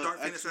 I mean, not Dark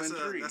Phoenix. X-Men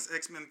 3. That's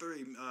X-Men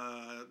 3.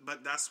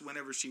 But that's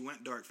whenever she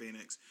went Dark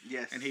Phoenix.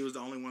 Yes. And he was the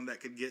only one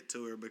that could get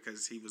to her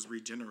because he was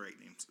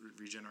regenerating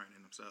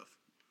himself.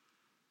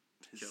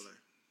 Killer.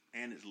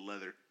 And his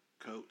leather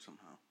coat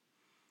somehow.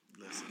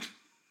 Listen.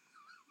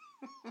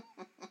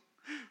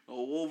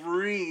 Oh,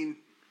 Wolverine.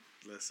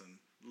 Listen.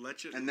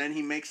 And then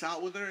he makes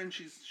out with her, and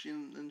she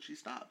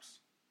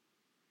stops.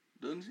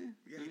 Doesn't he?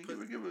 Yeah, he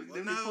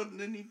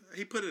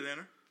put it in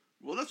her.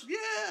 Well,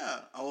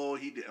 Oh,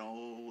 he did.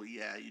 Oh,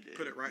 yeah, you did.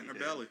 Put it right in her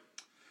belly.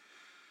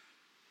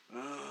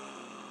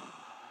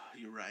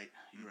 You're right.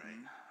 You're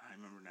right. I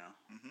remember now.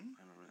 Mm-hmm.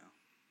 I remember now.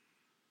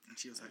 And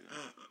she was like,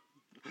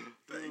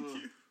 thank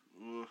you.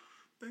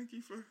 Thank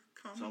you for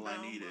calming down my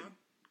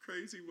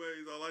crazy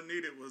ways. All I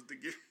needed was to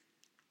get...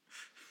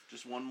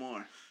 Just one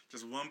more.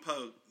 Just one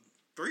poke.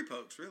 3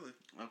 pokes, really.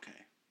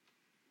 Okay.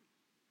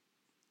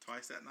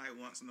 Twice that night,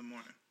 once in the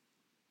morning.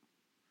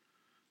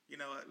 You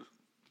know what?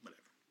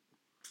 Whatever.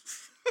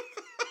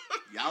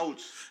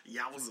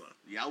 Yowza.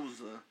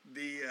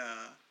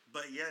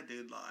 But yeah,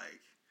 dude,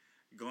 like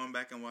going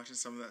back and watching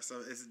some of that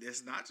stuff,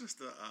 it's not just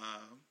the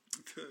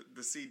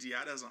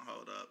CGI doesn't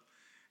hold up.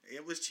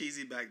 It was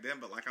cheesy back then,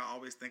 but like I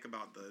always think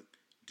about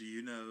do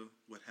you know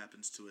what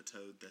happens to a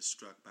toad that's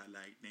struck by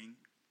lightning?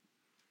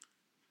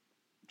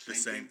 The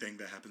same thing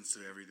that happens to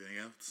everything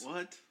else.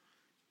 What?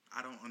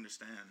 I don't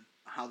understand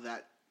how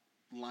that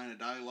line of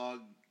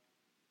dialogue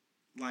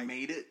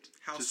made it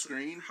to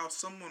screen. How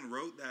someone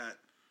wrote that,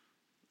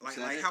 like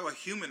how a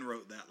human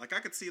wrote that. Like I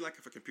could see like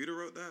if a computer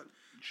wrote that,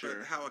 sure.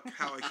 But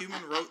how a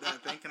human wrote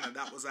that, thinking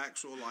that was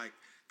actual like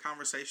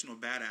conversational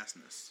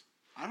badassness.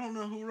 I don't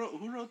know who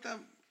wrote that.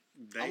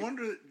 I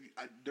wonder.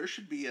 There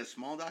should be a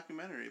small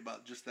documentary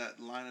about just that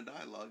line of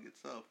dialogue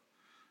itself.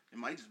 It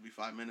might just be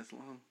 5 minutes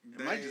long.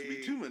 It might just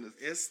be 2 minutes.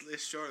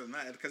 It's shorter than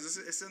that because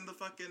it's in the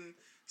fucking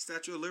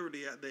Statue of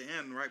Liberty at the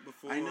end, right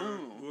before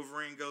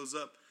Wolverine goes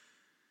up.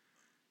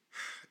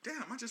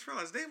 Damn, I just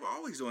realized they were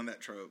always doing that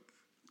trope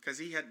because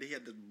he had the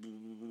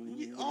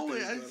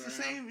always it's the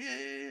same.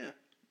 Yeah.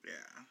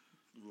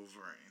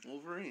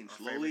 Wolverine,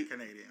 slowly favorite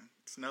Canadian,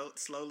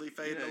 slowly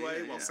fading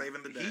away while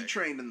saving the day. He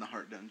trained in the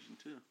Heart Dungeon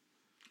too.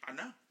 I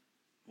know.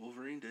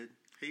 Wolverine did.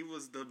 He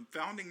was the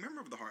founding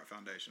member of the Heart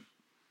Foundation.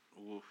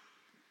 Oof.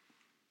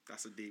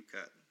 That's a deep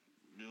cut.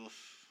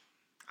 Oof.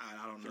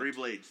 I don't know. 3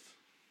 blades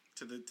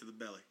to the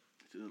belly.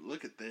 Dude,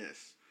 look at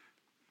this.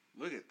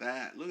 Look at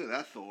that. Look at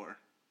that Thor.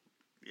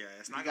 Yeah,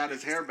 it's not. He got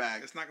his hair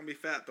back. It's not gonna be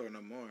Fat Thor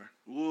no more.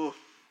 Oof.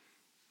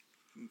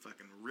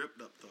 Fucking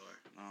ripped up Thor.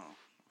 Oh,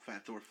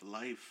 Fat Thor for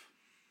life.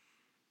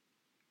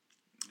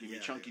 Give me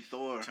Chunky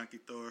Thor. Chunky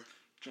Thor.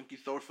 Chunky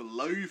Thor for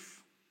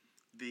life.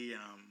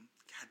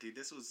 God, dude,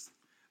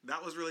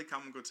 that was really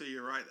comical too.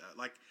 You're right.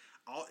 Like,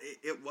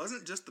 it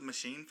wasn't just the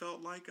machine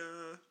felt like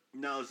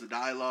No, it was the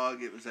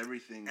dialogue. It was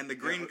everything. And the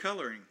green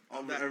coloring.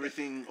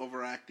 Everything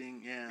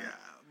overacting. Yeah. Yeah,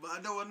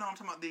 but no, I'm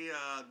talking about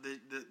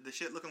the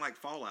shit looking like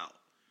Fallout.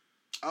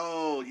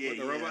 Oh yeah, with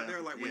the robot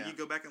there. Like when you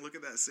go back and look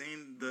at that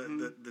scene,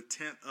 the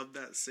tint of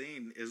that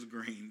scene is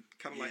green,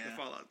 kind of like the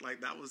Fallout.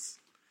 Like that was,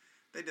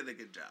 they did a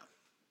good job.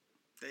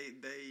 They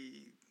did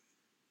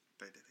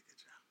a good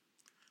job.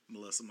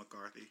 Melissa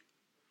McCarthy.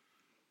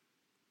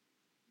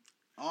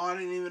 Oh, I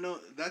didn't even know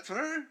that's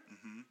her.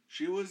 Mm-hmm.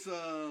 She was.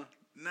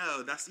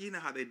 No, that's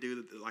how they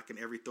do like in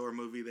every Thor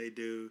movie they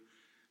do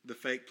the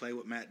fake play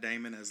with Matt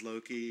Damon as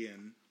Loki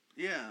and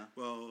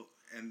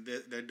and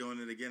they're doing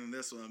it again in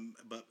this one,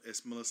 but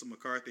it's Melissa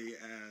McCarthy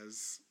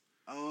as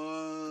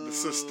the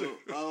sister.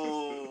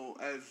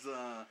 As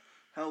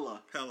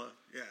Hela. Hela,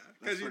 yeah.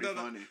 That's pretty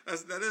funny.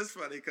 That is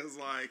funny because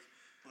like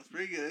that's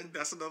pretty good.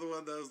 That's another one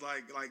of those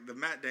like the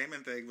Matt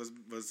Damon thing was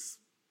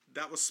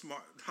that was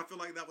smart. I feel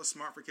like that was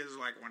smart for kids.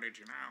 Like, what did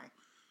you know?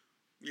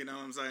 You know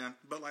what I'm saying?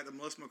 But like the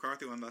Melissa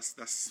McCarthy one,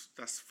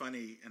 that's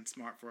funny and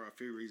smart for a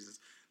few reasons.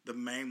 The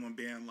main one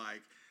being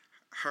like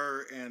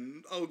her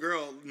and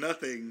girl,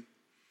 nothing,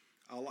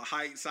 all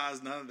height,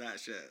 size, none of that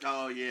shit.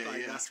 Oh yeah,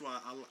 like, that's why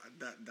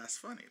that's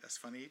funny. That's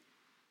funny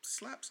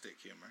slapstick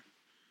humor,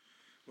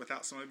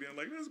 without somebody being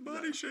like that's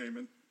body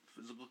shaming.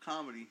 Physical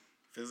comedy.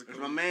 There's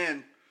my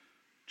man,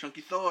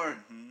 Chunky Thor,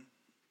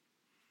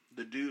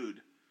 the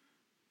dude.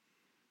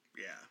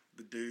 Yeah,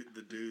 the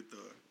dude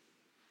Thor.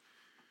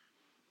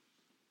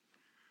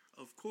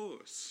 Of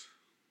course.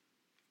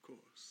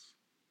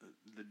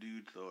 The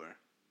dude Thor.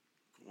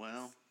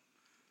 Well,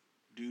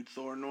 dude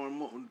Thor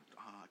normal.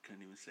 I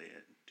couldn't even say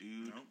it.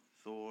 Dude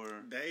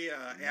Thor. They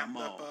amped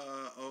up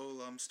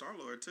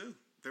Star-Lord too.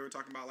 They were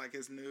talking about like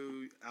his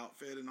new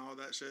outfit and all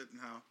that shit and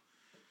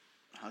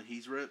how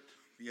he's ripped.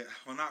 Yeah,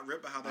 well not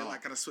ripped, but how they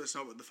like kind of switched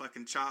up with the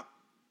fucking chop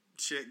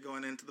shit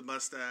going into the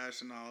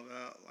mustache and all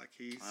that. Like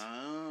he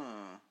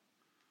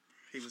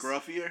was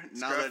scruffier.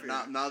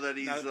 Now that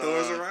he's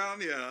Thor's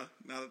around, yeah.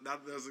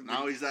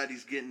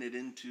 He's getting it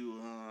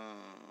into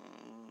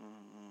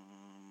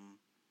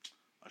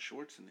a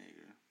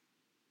Schwarzenegger.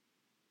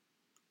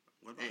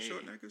 What about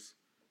Schwarzeneggers?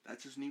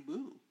 That's his new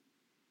boo.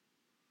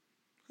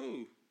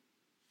 Who?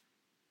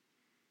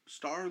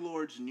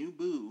 Star-Lord's new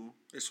boo.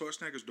 Is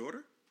Schwarzenegger's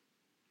daughter?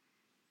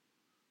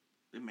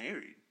 They're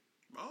married.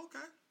 Oh,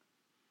 okay.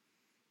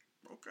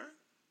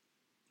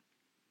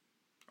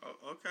 Oh,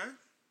 okay.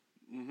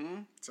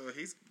 Mm-hmm. So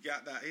he's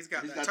got that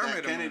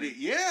Terminator Kennedy. money.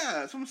 Yeah,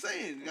 that's what I'm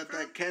saying. He got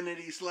that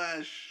Kennedy /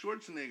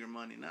 Schwarzenegger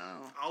money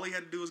now. All he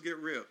had to do was get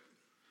ripped.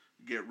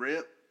 Get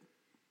ripped.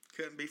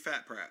 Couldn't be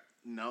Fat Pratt.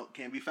 No,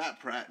 can't be Fat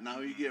Pratt. Now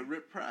you get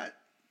Rip Pratt.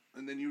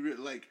 And then you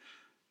like...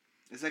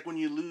 It's like when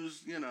you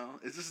lose,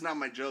 this is not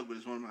my joke, but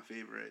it's one of my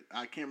favorite.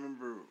 I can't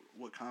remember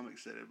what comic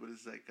said it, but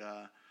it's like...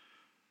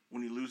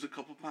 when you lose a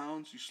couple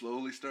pounds, you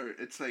slowly start...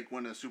 It's like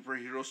when a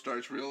superhero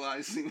starts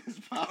realizing his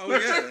power. Oh,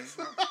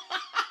 yeah.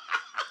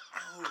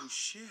 Oh,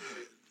 shit.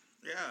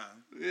 Yeah.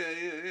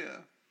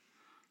 Yeah.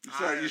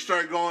 You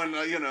start going,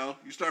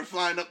 you start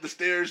flying up the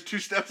stairs 2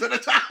 steps at a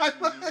time.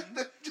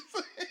 Mm-hmm.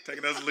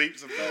 Taking those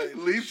leaps of faith.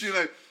 Leaps, you're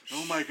like,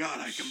 oh my God,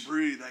 I can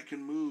breathe, I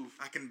can move.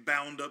 I can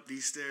bound up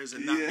these stairs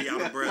and not be out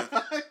of breath.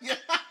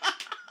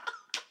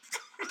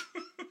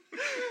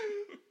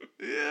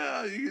 Yeah.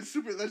 yeah, you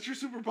get that's your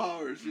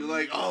superpowers. You're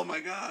like, oh my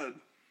god,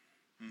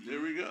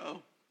 there we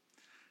go.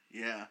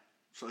 Yeah,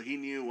 so he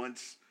knew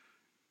once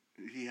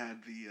he had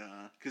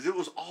because it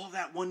was all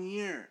that one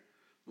year.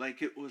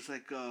 Like it was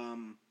like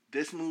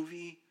this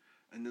movie,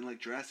 and then like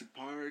Jurassic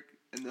Park,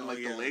 and then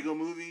the Lego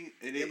movie,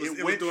 and it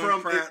went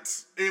from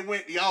it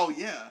went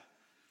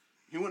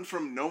he went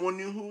from no one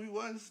knew who he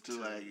was to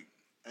like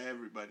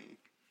everybody.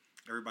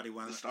 Everybody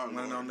wanted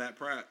on that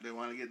Pratt. They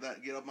want to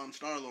get up on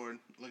Star-Lord.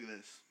 Look at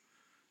this,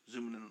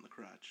 zooming in on the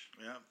crotch.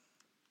 Yeah.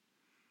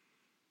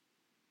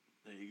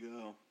 There you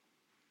go.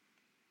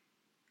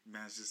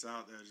 Man's just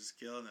out there, just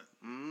killing it.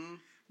 Mm-hmm.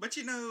 But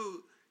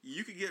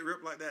you could get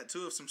ripped like that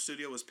too if some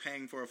studio was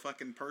paying for a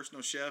fucking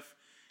personal chef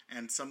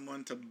and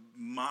someone to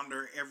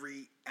monitor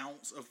every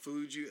ounce of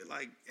food you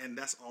like, and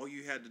that's all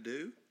you had to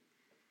do.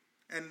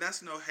 And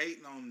that's no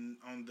hating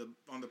on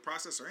the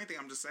process or anything.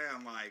 I'm just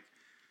saying, like,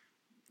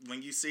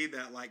 when you see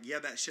that, like, yeah,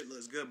 that shit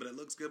looks good, but it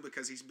looks good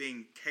because he's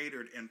being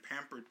catered and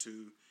pampered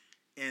to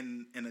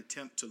in an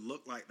attempt to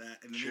look like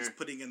that, and then he's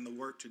putting in the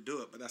work to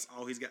do it. But that's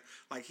all he's got.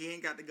 Like, he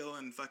ain't got to go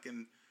and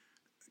fucking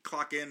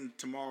clock in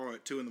tomorrow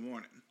at 2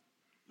 a.m.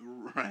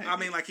 Right. I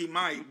mean, like, he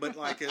might, but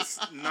like, it's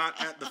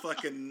not at the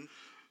fucking.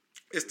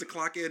 It's to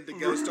clock in to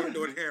go start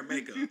doing hair and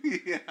makeup.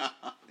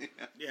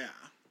 Yeah.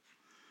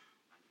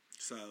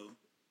 So,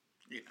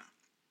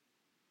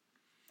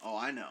 Oh,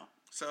 I know.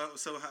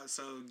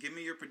 So give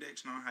me your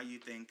prediction on how you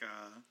think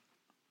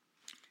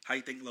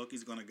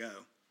Loki's gonna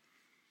go.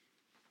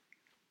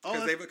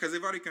 Because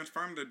they've already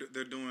confirmed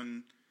they're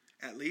doing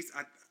at least.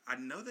 I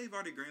know they've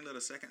already greenlit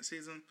a second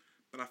season,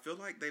 but I feel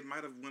like they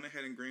might have went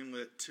ahead and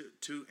greenlit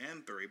 2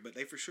 and 3, but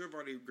they for sure have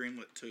already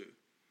greenlit 2.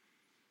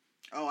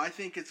 Oh, I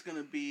think it's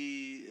gonna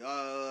be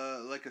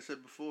like I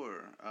said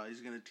before. He's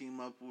gonna team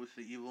up with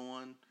the evil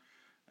one,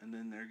 and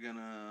then they're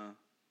gonna.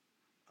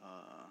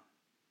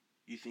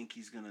 You think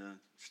he's gonna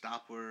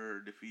stop her or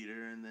defeat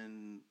her, and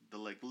then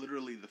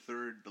literally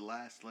the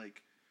last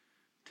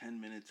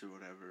 10 minutes or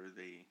whatever,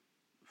 they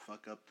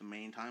fuck up the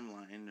main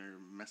timeline or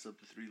mess up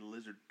the 3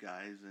 lizard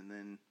guys, and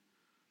then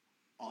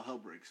all hell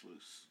breaks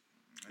loose.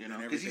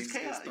 Because he's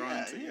chaos.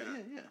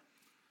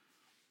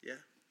 Yeah.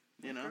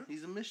 You know,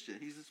 he's a mischief.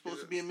 He's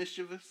supposed to be a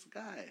mischievous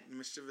guy.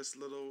 Mischievous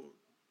little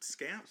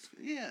scamp.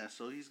 Yeah,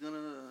 so he's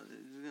gonna.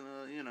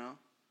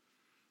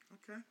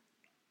 Okay.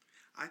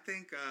 I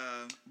think.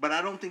 But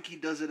I don't think he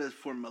does it as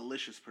for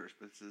malicious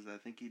purposes. I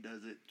think he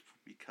does it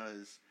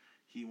because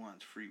he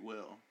wants free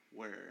will,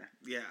 where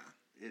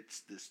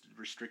it's this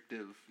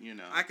restrictive.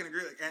 I can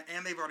agree,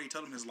 and they've already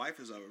told him his life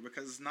is over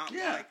because it's not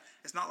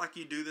like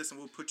you do this and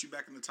we'll put you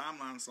back in the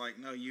timeline. It's like,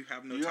 no, you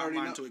have no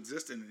timeline to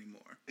exist in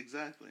anymore.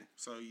 Exactly.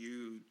 So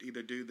you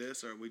either do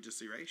this or we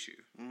just erase you.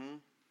 Mm-hmm.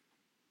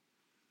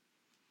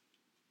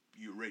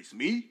 You erase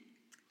me.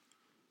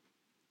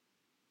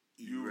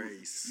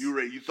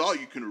 You thought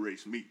you could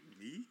erase me.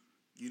 Me?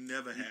 You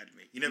never had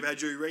me. You never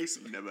had your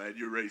eraser. You never had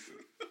your eraser.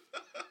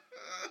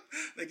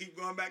 They keep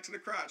going back to the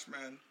crotch,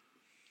 man.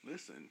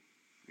 Listen,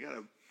 you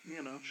gotta,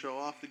 show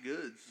off the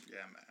goods.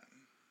 Yeah, man.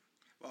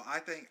 Well, I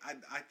think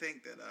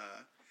that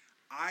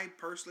I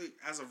personally,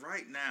 as of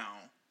right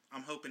now,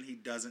 I'm hoping he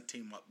doesn't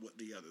team up with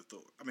the other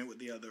Thor. I mean, with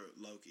the other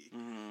Loki.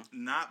 Mm-hmm.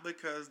 Not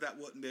because that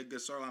wouldn't be a good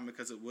storyline,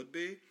 because it would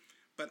be.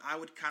 But I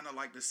would kind of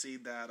like to see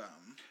that.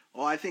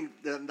 Well, I think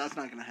that's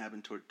not going to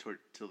happen till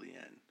the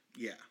end.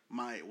 Yeah.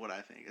 What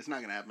I think, it's not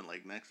going to happen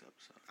next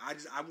episode.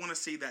 I want to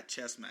see that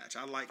chess match.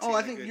 I like.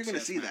 I think you're going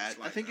to see that.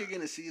 I think you're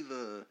going to see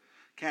the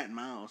cat and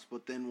mouse.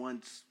 But then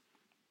once,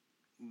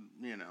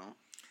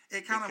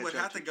 it kind of would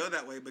have to go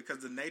that way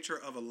because the nature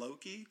of a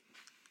Loki,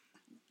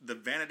 the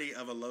vanity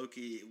of a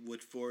Loki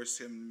would force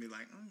him to be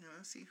like,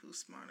 let's see who's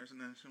smarter, and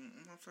then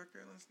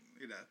motherfucker,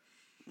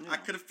 Yeah. I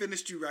could have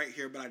finished you right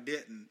here, but I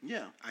didn't.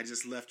 Yeah. I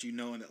just left you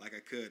knowing it like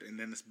I could, and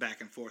then it's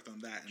back and forth on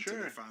that until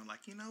they find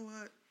you know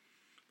what?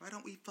 Why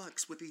don't we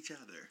fucks with each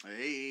other?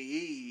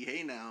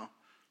 Hey now.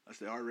 That's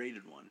the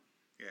R-rated one.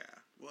 Yeah.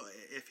 Well,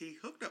 if he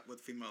hooked up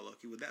with female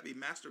Loki, would that be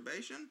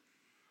masturbation?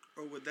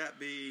 Or would that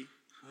be...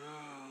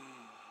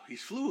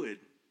 He's fluid.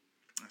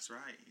 That's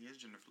right. He is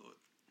gender fluid.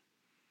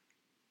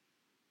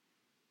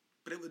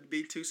 But it would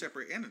be 2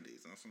 separate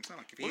entities. That's what I'm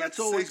saying. If he had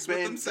sex with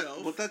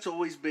himself... Well, that's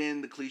always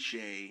been the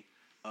cliche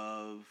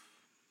of...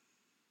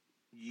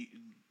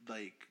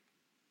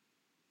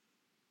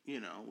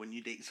 when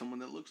you date someone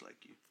that looks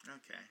like you.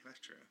 Okay, that's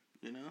true.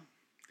 Then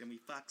we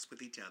fucks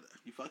with each other.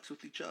 You fucks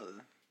with each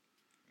other.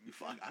 You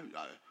fuck.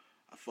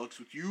 I fucks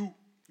with you.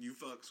 You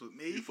fucks with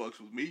me. You fucks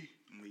with me.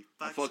 And we fucks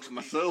I fucks with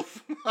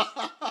myself.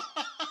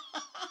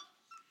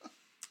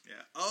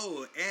 Yeah.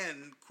 Oh,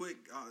 and quick,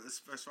 as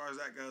far as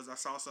that goes, I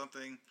saw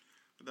something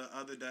the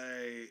other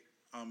day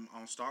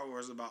on Star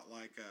Wars about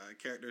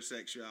character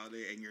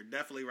sexuality, and you're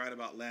definitely right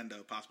about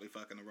Lando possibly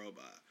fucking a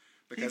robot.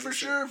 Because he for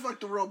sure fucked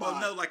the robot.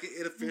 Well, no,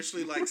 it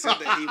officially said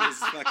that he was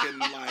fucking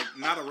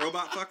not a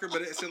robot fucker,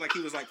 but it said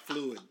he was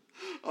fluid.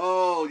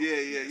 Oh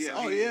yeah.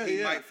 So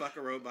he might fuck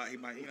a robot. He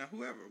might,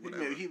 whoever,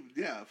 whatever.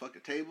 Fuck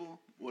a table,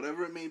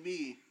 whatever it may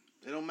be.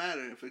 It don't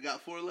matter if it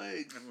got 4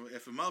 legs.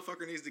 If a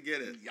motherfucker needs to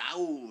get it.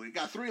 Yow, it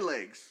got 3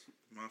 legs.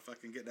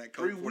 Motherfucking get that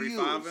Colt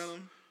 45 in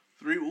them.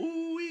 3,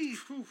 ooh-wee.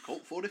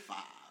 Colt 45.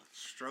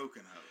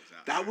 Stroking hoes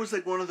out That there. was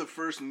like one of the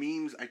first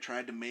memes I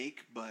tried to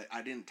make, but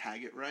I didn't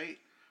tag it right.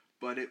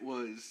 But it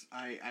was,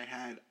 I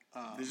had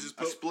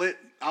a split.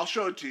 I'll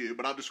show it to you,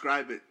 but I'll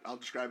describe it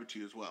to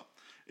you as well.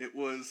 It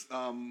was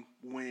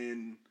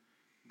when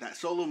that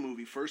Solo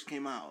movie first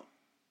came out,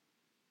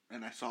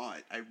 and I saw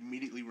it. I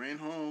immediately ran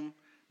home,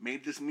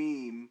 made this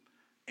meme,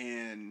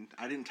 and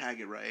I didn't tag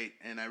it right,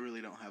 and I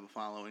really don't have a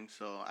following,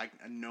 so I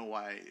know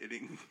why it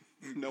didn't.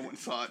 No one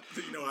saw it.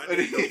 You know, I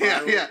didn't go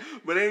viral. Yeah.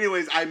 But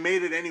anyways, I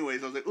made it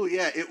anyways. I was like, oh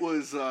yeah, it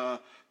was the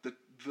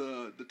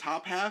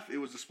top half. It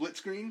was a split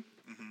screen.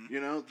 Mm-hmm.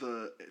 You know,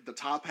 the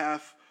top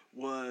half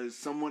was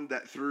someone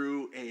that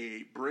threw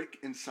a brick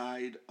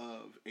inside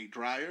of a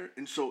dryer,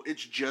 and so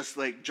it's just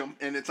like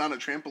and it's on a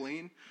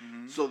trampoline.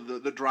 Mm-hmm. So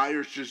the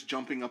dryer's just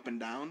jumping up and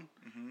down,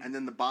 mm-hmm. and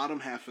then the bottom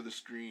half of the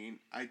screen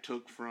I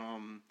took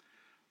from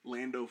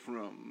Lando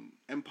from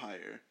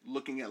Empire,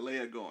 looking at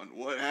Leia, going,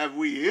 "What have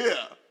we here?"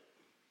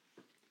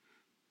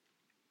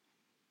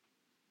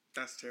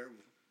 That's terrible.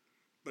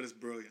 But it's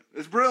brilliant.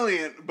 It's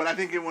brilliant, but I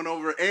think it went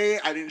over. A,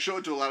 I didn't show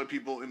it to a lot of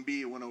people, and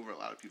B, it went over a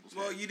lot of people's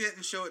heads. You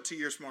didn't show it to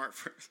your smart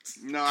friends.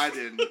 No, I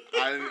didn't.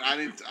 I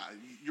didn't.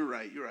 You're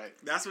right.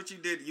 That's what you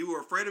did. You were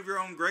afraid of your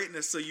own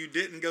greatness, so you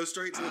didn't go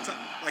straight to the top.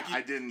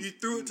 I didn't. You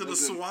threw it to the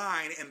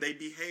swine, and they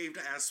behaved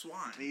as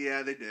swine.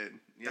 Yeah, they did.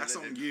 Yeah, that's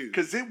on you.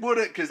 Because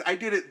I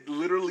did it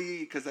literally,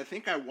 because I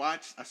think I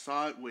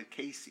saw it with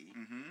Casey,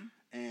 mm-hmm.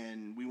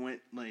 and we went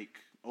like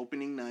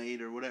opening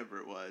night or whatever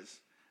it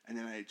was. And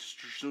then as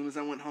soon as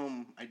I went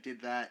home, I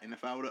did that. And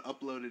if I would have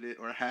uploaded it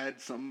or had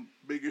some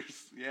bigger,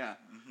 yeah.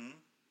 Mm-hmm.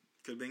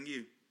 Could have been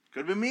you.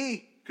 Could have been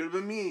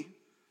me.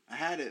 I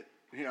had it.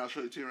 Here, I'll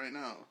show it to you right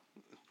now.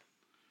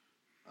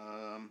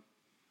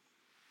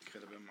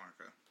 Could have been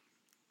Marco.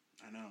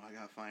 I know. I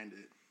got to find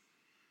it.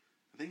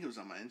 I think it was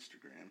on my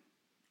Instagram.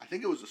 I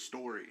think it was a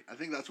story. I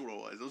think that's what it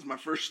was. It was my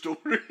first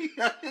story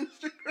on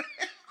Instagram.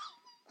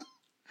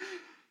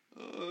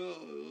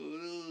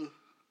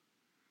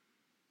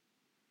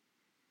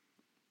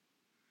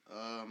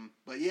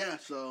 But yeah,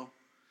 so,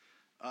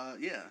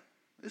 yeah,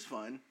 it's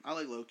fun. I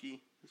like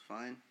Loki. It's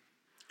fine.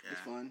 Yeah,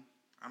 it's fun.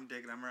 I'm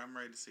digging. I'm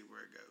ready to see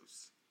where it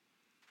goes.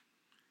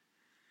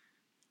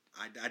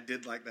 I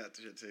did like that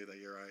shit too, though.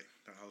 You're right.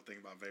 That whole thing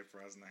about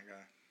vaporizing that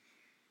guy.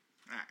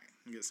 All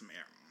right, get some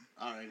air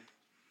on. All right.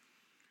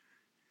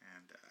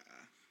 And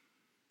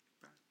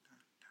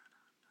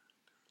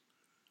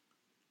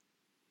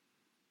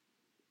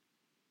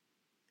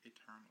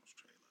Eternals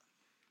trailer.